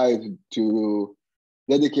decide to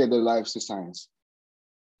dedicate their lives to science.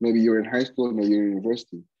 Maybe you're in high school, maybe you're in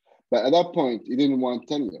university. But at that point, you didn't want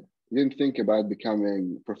tenure. You didn't think about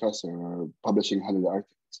becoming a professor or publishing 100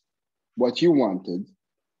 articles. What you wanted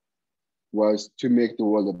was to make the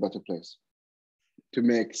world a better place, to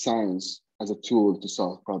make science as a tool to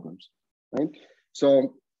solve problems, right?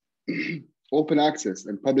 So open access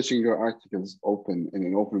and publishing your articles in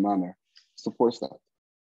an open manner supports that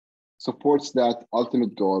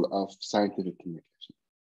ultimate goal of scientific communication.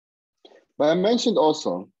 But I mentioned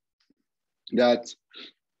also that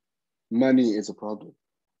money is a problem,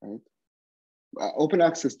 right? Open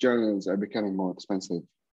access journals are becoming more expensive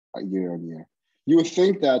year on year. You would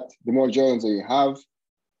think that the more journals that you have,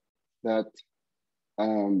 that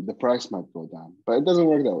the price might go down, but it doesn't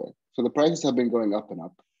work that way. So the prices have been going up and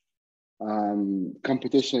up.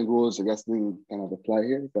 Competition rules, I guess, didn't kind of apply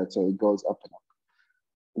here, but so it goes up and up.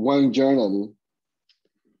 One journal,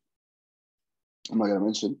 I'm not gonna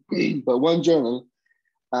mention, but one journal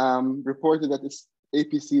reported that its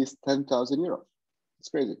APC is 10,000 euros. It's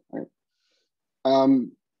crazy, right?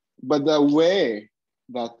 But the way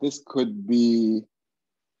that this could be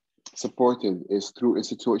supported is through an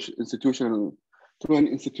institutional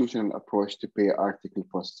approach to pay article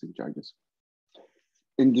processing charges.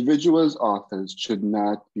 Individuals, authors should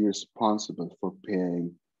not be responsible for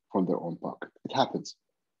paying from their own pocket. It happens,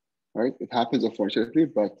 right? It happens, unfortunately,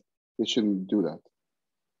 but they shouldn't do that.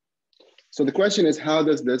 So the question is, how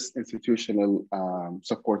does this institutional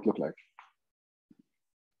support look like?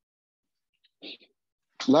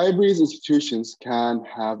 Libraries, institutions can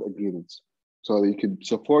have agreements. So you could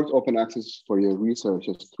support open access for your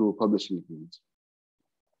researchers through publishing agreements.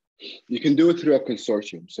 You can do it through a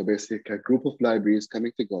consortium. So basically a group of libraries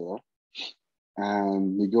coming together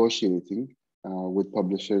and negotiating with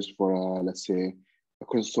publishers for, let's say, a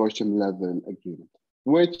consortium level agreement,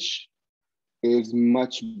 which is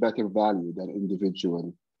much better value than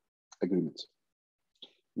individual agreements.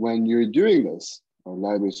 When you're doing this, or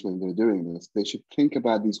libraries, when they're doing this, they should think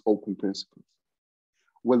about these open principles.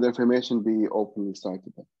 Will the information be openly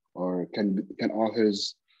citable? Or can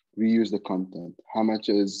authors reuse the content? How much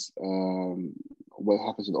is, what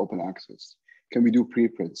happens with open access? Can we do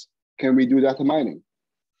preprints? Can we do data mining?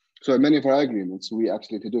 So in many of our agreements, we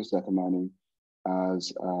actually introduce data mining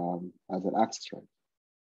as an access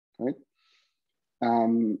right?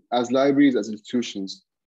 As libraries, as institutions,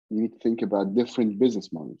 you need to think about different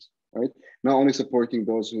business models, right? Not only supporting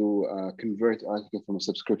those who convert articles from a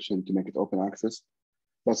subscription to make it open access,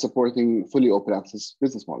 but supporting fully open access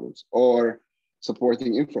business models, or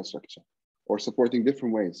supporting infrastructure, or supporting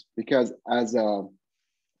different ways. Because as a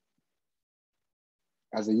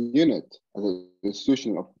unit, as an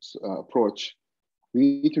institutional approach,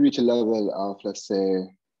 we need to reach a level of, let's say,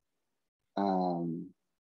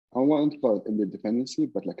 I want to call it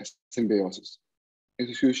interdependency, but like a symbiosis.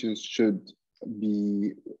 Institutions should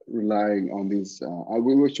be relying on these,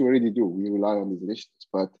 which we already do, we rely on these initiatives,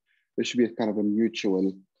 but there should be a kind of a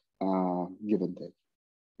mutual give and take.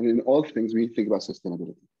 And in all things, we need to think about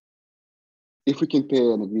sustainability. If we can pay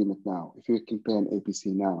an agreement now, if we can pay an APC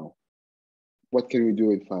now, what can we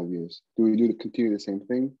do in 5 years? Do we continue the same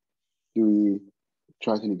thing? Do we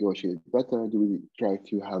try to negotiate better? Do we try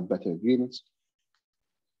to have better agreements?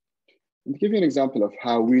 To give you an example of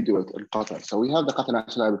how we do it in Qatar. So we have the Qatar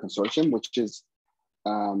National Library Consortium, which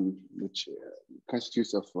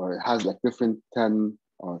constitutes of, or has like 10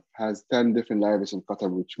 different libraries in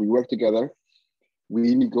Qatar, which we work together.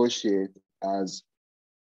 We negotiate as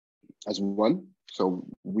one. So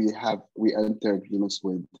we enter agreements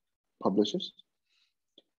with publishers.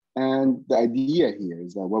 And the idea here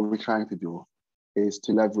is that what we're trying to do is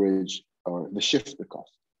to leverage or shift the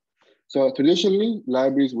cost. So traditionally,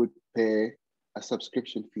 libraries would pay a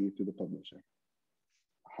subscription fee to the publisher,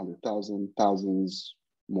 100,000, thousands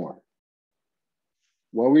more.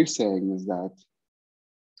 What we're saying is that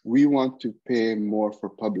we want to pay more for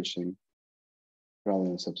publishing rather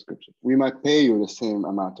than subscription. We might pay you the same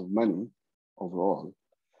amount of money overall,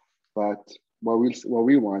 but what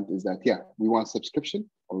we want is that, yeah, we want subscription,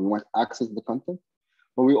 or we want access to the content,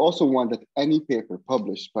 but we also want that any paper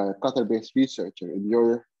published by a Qatar-based researcher in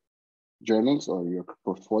your journals or your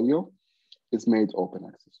portfolio is made open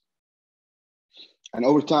access. And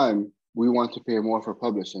over time, we want to pay more for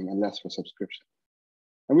publishing and less for subscription.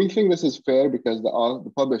 And we think this is fair because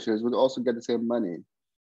the publishers would also get the same money,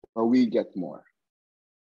 but we get more.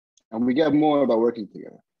 And we get more by working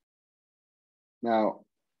together. Now,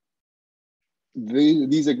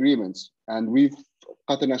 these agreements, and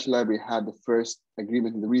Qatar National Library had the first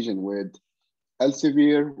agreement in the region with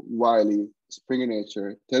Elsevier, Wiley, Springer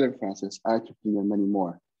Nature, Taylor Francis, IEEE, and many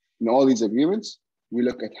more. In all these agreements, we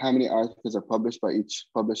look at how many articles are published by each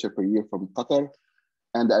publisher per year from Qatar,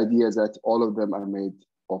 and the idea is that all of them are made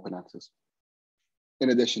open access,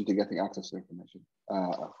 in addition to getting access to information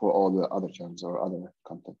for all the other channels or other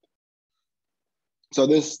content. So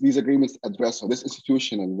these agreements address, or this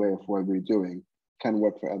institutional way of what we're doing can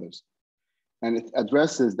work for others. And it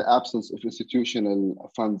addresses the absence of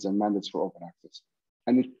institutional funds and mandates for open access.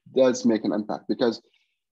 And it does make an impact, because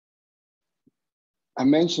I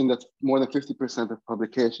mentioned that more than 50% of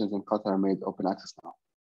publications in Qatar are made open access now.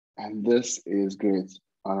 And this is great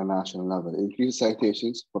on a national level. It increases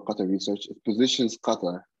citations for Qatar research. It positions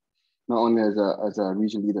Qatar not only as a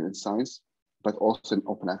region leader in science, but also in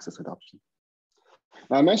open access adoption.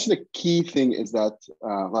 Now, I mentioned the key thing is that,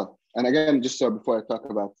 and again, just so before I talk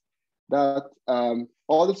about that,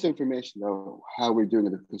 all this information, though, how we're doing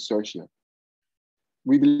it at the consortium,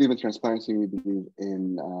 we believe in transparency, we believe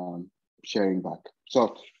in sharing back.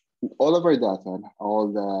 So all of our data and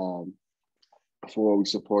all for what we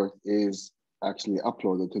support is actually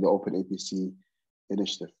uploaded to the Open APC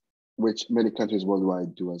initiative, which many countries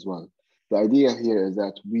worldwide do as well. The idea here is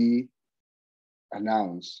that we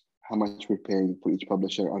announce how much we're paying for each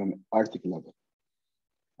publisher on an article level.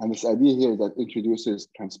 And this idea here that introduces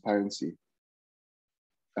transparency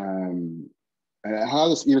and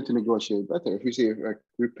allows us even to negotiate better. If we say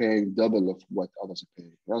we're paying double of what others are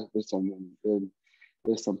paying,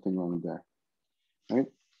 there's something wrong there, right?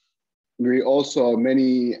 We also,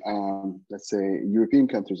 many, let's say, European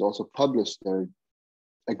countries also publish their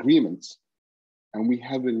agreements, and we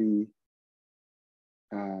heavily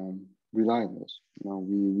rely on those.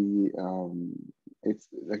 You know, it's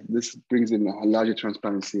like this brings in a larger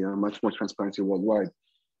transparency and much more transparency worldwide.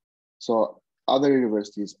 So other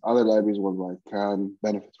universities, other libraries worldwide can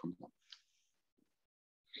benefit from them.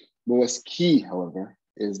 But what's key, however,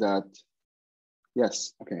 is that,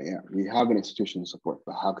 yes, okay, yeah, we have an institutional support,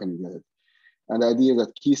 but how can we get it? And the idea is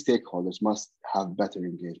that key stakeholders must have better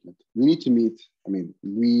engagement. We need to meet, I mean,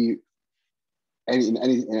 in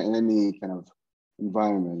any kind of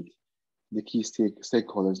environment, the key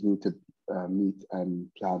stakeholders need to meet and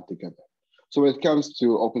plan together. So when it comes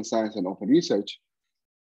to open science and open research,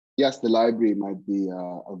 yes, the library might be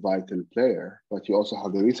a vital player, but you also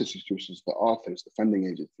have the research institutions, the authors, the funding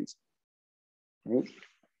agencies, right?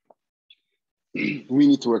 We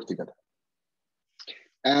need to work together.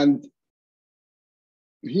 And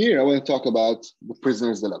here I want to talk about the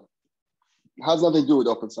prisoner's dilemma. It has nothing to do with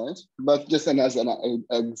open science, but just as an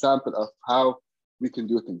example of how we can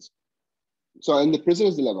do things. So in the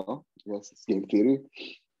prisoner's dilemma, yes, it's game theory,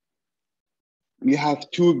 we have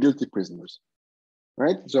two guilty prisoners,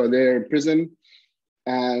 right? So they're in prison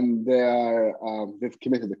and they've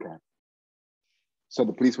committed a crime. So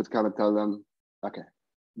the police would come and tell them, okay,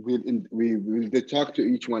 we'll talk to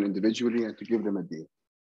each one individually and to give them a deal.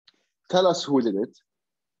 Tell us who did it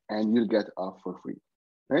and you'll get off for free,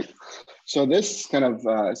 right? So this kind of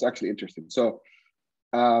is actually interesting. So,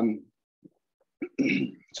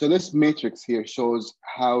 so this matrix here shows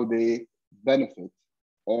how they benefit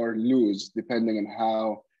or lose depending on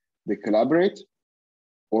how they collaborate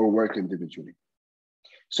or work individually.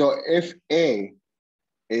 So if A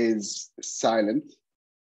is silent,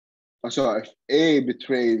 so if A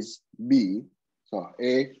betrays B, so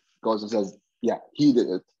A goes and says, yeah, he did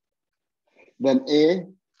it, then A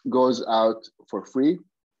goes out for free,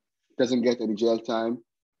 doesn't get any jail time,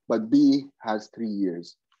 but B has 3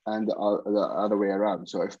 years, and the other way around.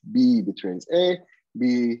 So if B betrays A,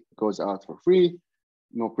 B goes out for free,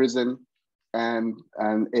 no prison, and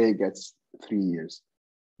A gets 3 years.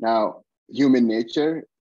 Now, human nature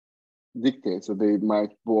dictates that they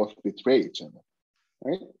might both betray each other,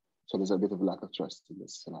 right? So there's a bit of lack of trust in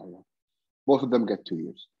this scenario. Both of them get 2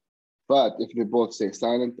 years. But if they both stay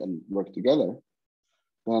silent and work together,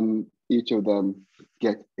 then each of them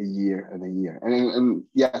get a year and a year. And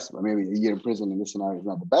yes, maybe a year in prison in this scenario is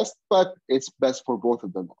not the best, but it's best for both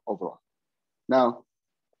of them overall. Now,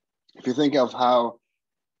 if you think of how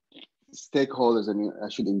stakeholders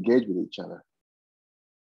should engage with each other,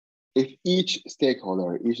 if each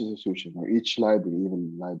stakeholder, each institution, or each library,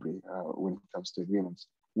 even library, when it comes to agreements,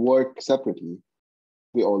 work separately,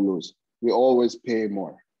 we all lose. We always pay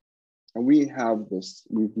more. And we have this,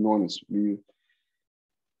 we've known this,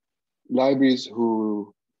 libraries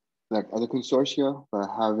who, like other consortia, by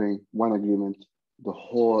having one agreement,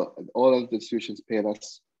 all of the institutions pay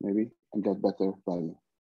less, maybe, and get better value.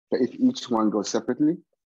 But if each one goes separately,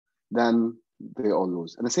 then they all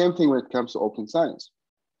lose. And the same thing when it comes to open science.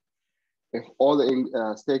 If all the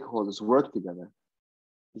stakeholders work together,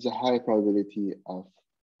 there's a high probability of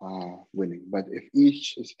winning. But if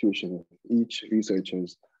each institution, each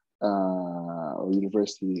researchers or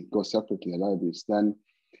university goes separately, libraries, then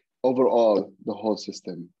overall the whole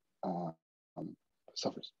system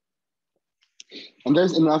suffers. And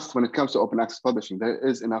there's enough, when it comes to open access publishing, there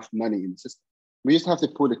is enough money in the system. We just have to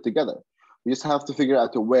put it together. We just have to figure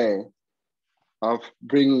out a way of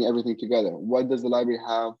bringing everything together. What does the library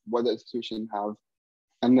have? What does the institution have?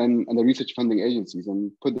 And then the research funding agencies,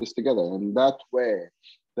 and put this together. And that way,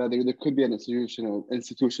 that there could be an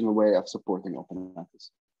institutional way of supporting open access.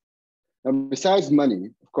 And besides money,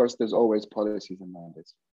 of course, there's always policies and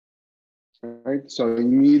mandates, right? So you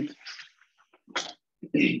need,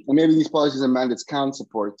 and maybe these policies and mandates can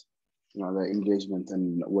support, the engagement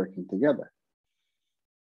and working together.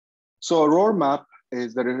 So a roadmap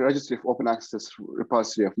is the Registry of Open Access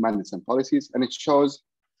Repository of Mandates and Policies, and it shows,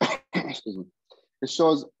 excuse me, it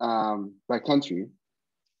shows by country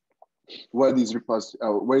where these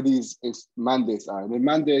mandates are. The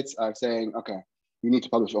mandates are saying, okay, you need to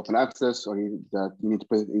publish open access, or you need to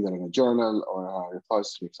put it either in a journal or a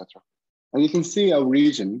repository, etc. And you can see a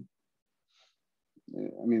region.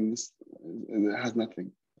 I mean, it has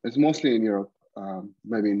nothing. It's mostly in Europe,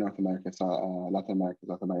 maybe in North America, Latin America,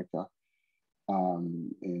 South America,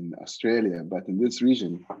 in Australia, but in this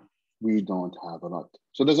region, we don't have a lot.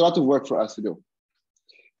 So there's a lot of work for us to do.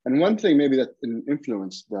 And one thing maybe that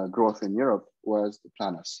influenced the growth in Europe was the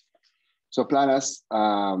PLANUS. So PLANUS,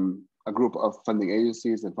 a group of funding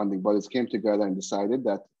agencies and funding bodies came together and decided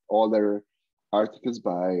that all their articles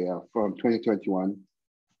from 2021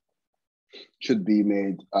 should be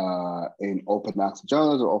made in open access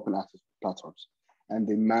journals or open access platforms. And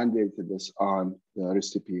they mandated this on the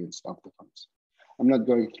recipients of the funds. I'm not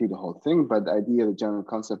going through the whole thing, but the idea, the general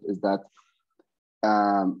concept is that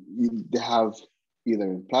they have either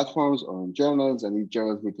in platforms or in journals, and these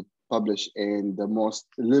journals need to publish in the most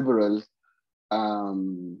liberal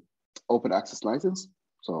open access license,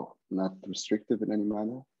 so not restrictive in any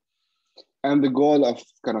manner. And the goal of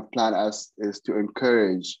kind of Plan S is to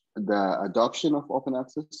encourage the adoption of open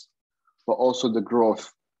access, but also the growth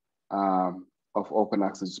of open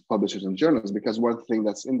access publishers and journals, because one thing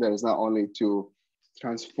that's in there is not only to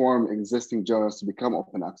transform existing journals to become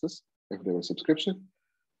open access, if they're a subscription,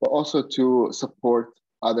 but also to support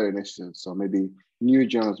other initiatives. So maybe new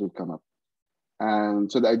journals will come up.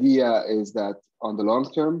 And so the idea is that on the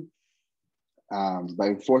long term, by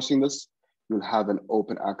enforcing this, you'll have an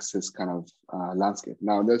open access kind of landscape.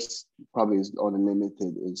 Now, this probably is only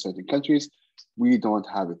limited in certain countries. We don't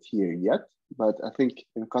have it here yet, but I think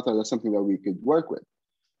in Qatar, that's something that we could work with.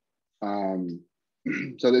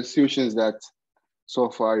 So the institutions that so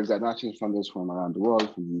far, you've got national funders from around the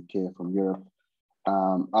world, from the UK, from Europe,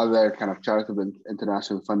 other kind of charitable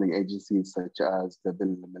international funding agencies such as the Bill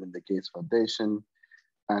and Melinda Gates Foundation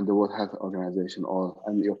and the World Health Organization,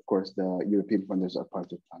 and of course the European funders are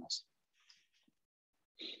part of Plan S.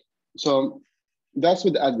 So that's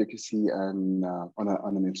with advocacy and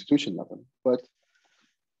on an institution level. But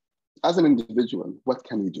as an individual, what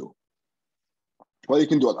can you do? Well, you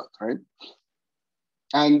can do a lot, right?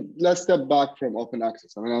 And let's step back from open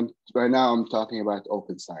access. I mean, right now I'm talking about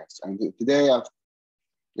open science. And today I've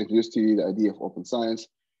introduced to you the idea of open science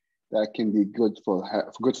that can be good for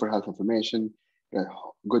health information,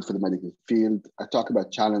 good for the medical field. I talked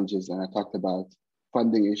about challenges and I talked about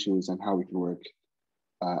funding issues and how we can work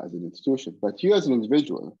as an institution. But you as an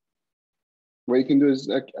individual, what you can do is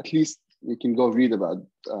at least you can go read about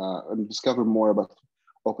and discover more about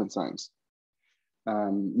open science.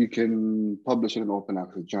 You can publish in an open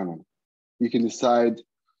access journal. You can decide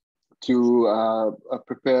to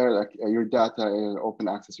prepare your data in an open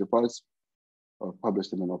access repository or publish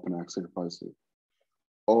them in an open access repository.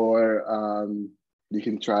 Or you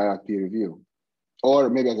can try out peer review.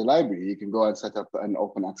 Or maybe as a library, you can go and set up an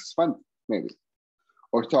open access fund, maybe.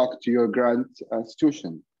 Or talk to your grant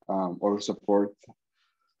institution or support.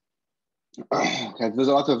 Okay, there's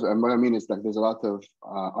a lot of, and what I mean is like there's a lot of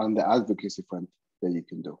on the advocacy front that you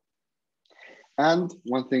can do. And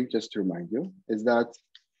one thing just to remind you is that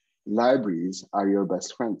libraries are your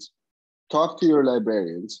best friends. Talk to your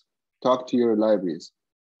librarians, talk to your libraries.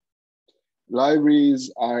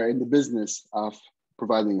 Libraries are in the business of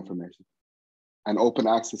providing information, and open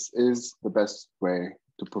access is the best way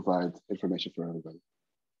to provide information for everybody.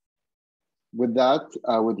 With that,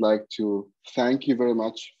 I would like to thank you very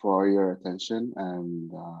much for your attention,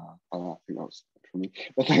 and I think that was it for me,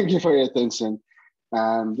 but thank you for your attention.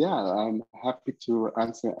 And yeah, I'm happy to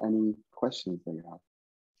answer any questions that you have.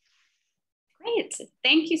 Great.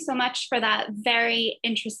 Thank you so much for that very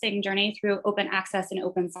interesting journey through open access and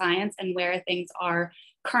open science and where things are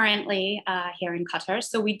currently here in Qatar.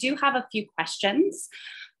 So we do have a few questions.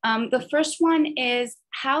 The first one is,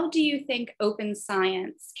 how do you think open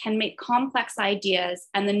science can make complex ideas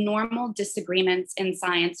and the normal disagreements in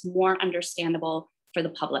science more understandable for the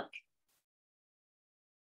public?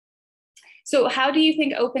 So how do you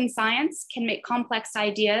think open science can make complex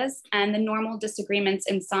ideas and the normal disagreements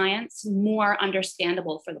in science more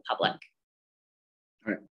understandable for the public?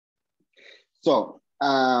 All right. So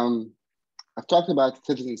I've talked about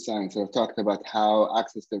citizen science, and I've talked about how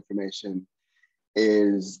access to information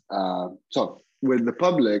is, so with the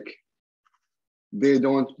public, they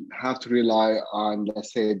don't have to rely on,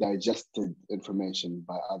 let's say, digested information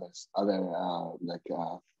by others, either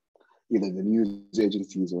the news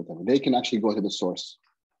agencies or whatever. They can actually go to the source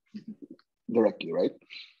directly, right?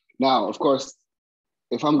 Now, of course,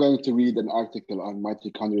 if I'm going to read an article on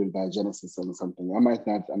mitochondrial biogenesis or something, I might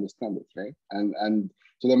not understand it, right? And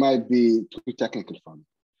so they might be too technical for me.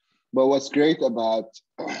 But what's great about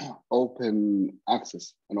open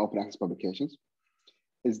access and open access publications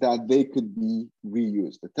is that they could be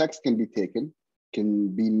reused. The text can be taken, can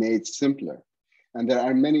be made simpler. And there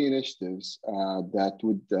are many initiatives that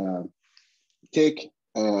would take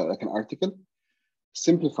like an article,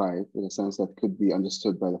 simplify it in a sense that could be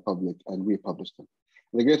understood by the public and republish them.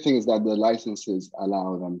 And the great thing is that the licenses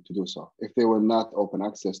allow them to do so. If they were not open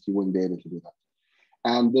access, you wouldn't be able to do that.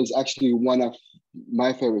 And there's actually one of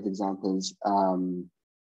my favorite examples, I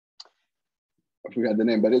forgot the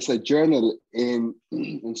name, but it's a journal in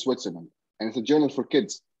Switzerland, and it's a journal for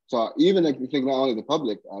kids. So even like you think not only the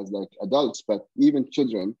public as like adults, but even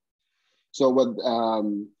children. So what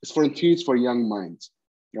it's for treats for young minds,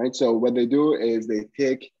 right? So what they do is they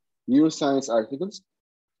take neuroscience articles,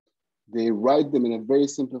 they write them in a very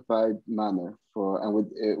simplified manner with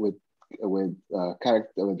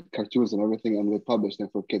cartoons and everything, and they publish them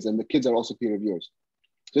for kids. And the kids are also peer reviewers.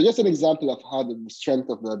 So just an example of how the strength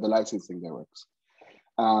of the licensing there works.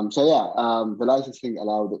 The licensing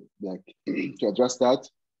allowed to address that,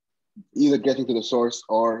 either getting to the source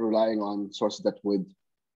or relying on sources that would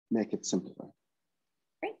make it simplified.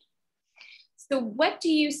 Great. So what do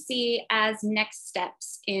you see as next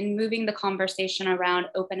steps in moving the conversation around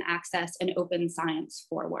open access and open science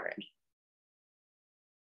forward?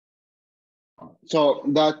 So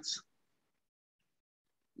there's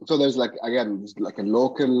there's a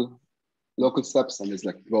local steps and there's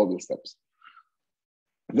global steps.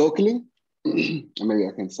 Locally, maybe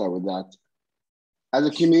I can start with that. As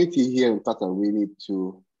a community here in Qatar, we need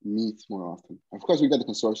to meet more often. Of course, we got the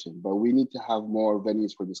consortium, but we need to have more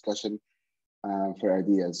venues for discussion, for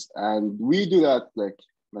ideas. And we do that,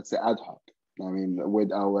 let's say, ad hoc,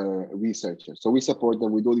 with our researchers. So we support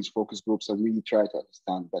them, we do these focus groups, and we try to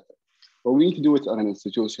understand better. But we need to do it on an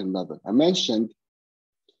institution level. I mentioned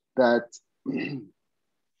that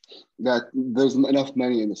there's enough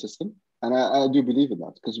money in the system. And I do believe in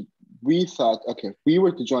that, because we thought, okay, if we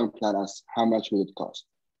were to join Plan S, how much would it cost?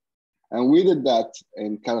 And we did that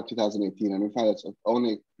in kind of 2018, and we found it's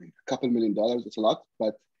only a couple $1 million. It's a lot,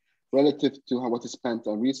 but relative to what is spent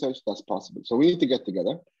on research, that's possible. So we need to get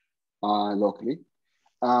together locally.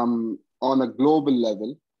 On a global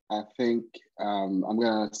level, I think I'm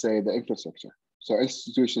going to say the infrastructure. So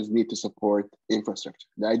institutions need to support infrastructure.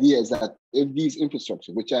 The idea is that if these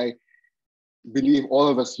infrastructure, which I believe all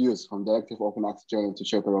of us use, from Directive Open Access Journal to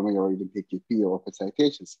Sherpa Romeo or even PKP or Open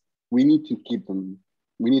Citations, we need to keep them,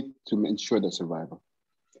 we need to ensure their survival.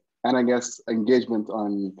 And I guess engagement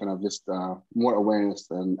on kind of just more awareness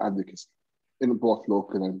and advocacy in both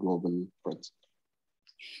local and global fronts.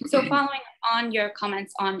 So following on your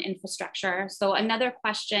comments on infrastructure, so another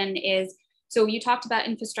question is, so you talked about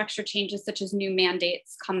infrastructure changes such as new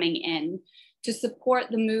mandates coming in to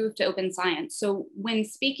support the move to open science. So when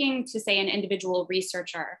speaking to, say, an individual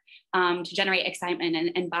researcher to generate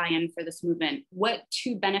excitement and buy-in for this movement, what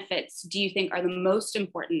two benefits do you think are the most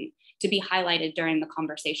important to be highlighted during the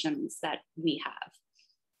conversations that we have?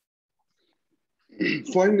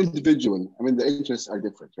 For an individual, the interests are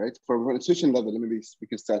different, right? For an institution level, maybe we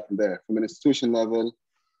can start from there. From an institution level,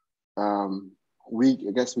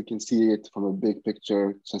 I guess we can see it from a big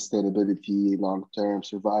picture, sustainability, long-term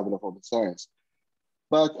survival of open science.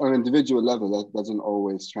 But on an individual level, that doesn't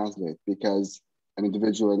always translate, because an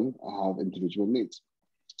individual have individual needs.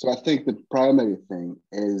 So I think the primary thing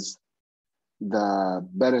is the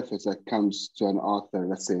benefits that comes to an author,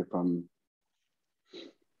 let's say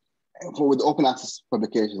with open access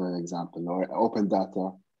publications, as an example, or open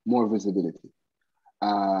data, more visibility,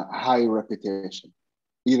 high reputation,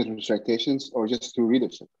 either through citations or just through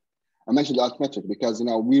readership. I mentioned the altmetric because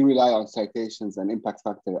we rely on citations and impact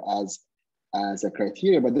factor as a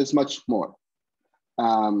criteria, but there's much more.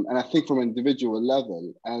 And I think from an individual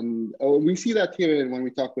level, and we see that here when we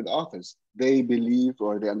talk with authors, they believe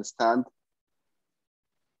or they understand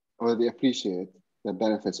or they appreciate the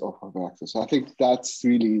benefits of open access. So I think that's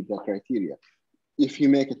really the criteria. If you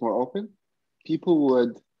make it more open, people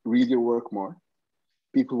would read your work more,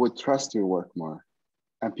 people would trust your work more,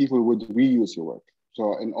 and people would reuse your work.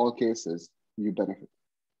 So in all cases, you benefit.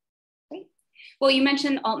 Great. Well, you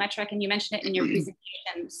mentioned altmetric and you mentioned it in your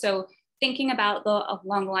presentation. So thinking about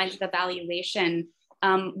along the lines of evaluation,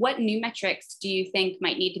 what new metrics do you think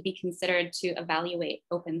might need to be considered to evaluate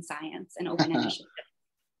open science and open initiatives?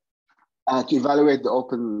 To evaluate the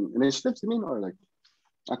open initiatives, you mean, or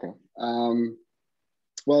okay.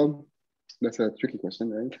 Well, that's a tricky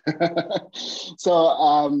question, right?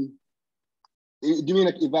 So, do you mean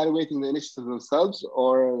evaluating the initiatives themselves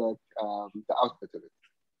or the output of it?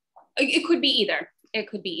 It could be either. It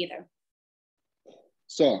could be either.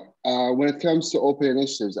 So when it comes to open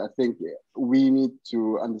initiatives, I think we need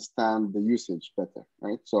to understand the usage better,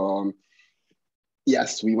 right? So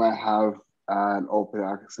yes, we might have an open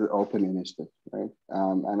access, open initiative, right?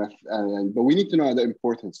 But we need to know the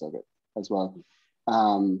importance of it as well.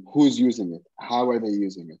 Who's using it? How are they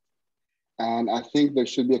using it? And I think there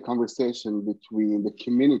should be a conversation between the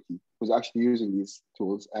community who's actually using these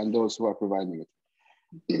tools and those who are providing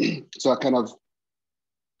it. So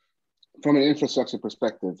from an infrastructure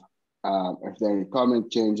perspective, if there are any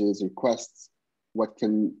comment changes, requests, I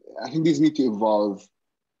think these need to evolve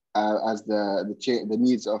as the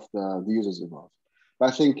needs of the users evolve. But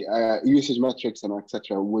I think usage metrics and et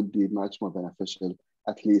cetera would be much more beneficial,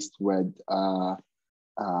 at least with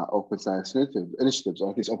open science initiatives, or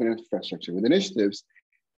at least open infrastructure. With initiatives,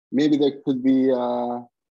 maybe there could be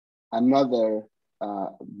another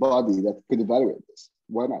body that could evaluate this.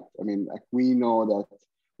 Why not? We know that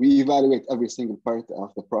we evaluate every single part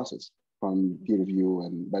of the process. from peer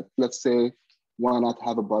review. But let's say, why not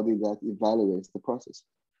have a body that evaluates the process?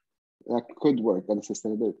 That could work on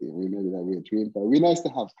sustainability. Maybe that we dream, but it'd be nice to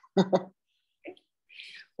have.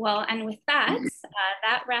 Well, and with that,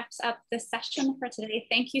 that wraps up the session for today.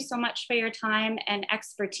 Thank you so much for your time and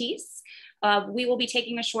expertise. We will be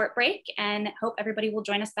taking a short break and hope everybody will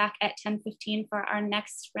join us back at 10:15 for our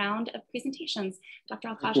next round of presentations. Dr.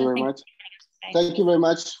 Alkhaja, thank you very much. Thank you very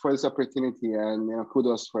much for this opportunity, and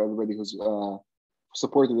kudos for everybody who's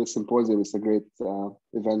supported this symposium. It's a great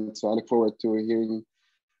event, so I look forward to hearing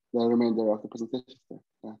the remainder of the presentation.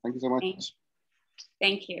 Thank you so much.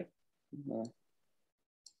 Thank you. Bye.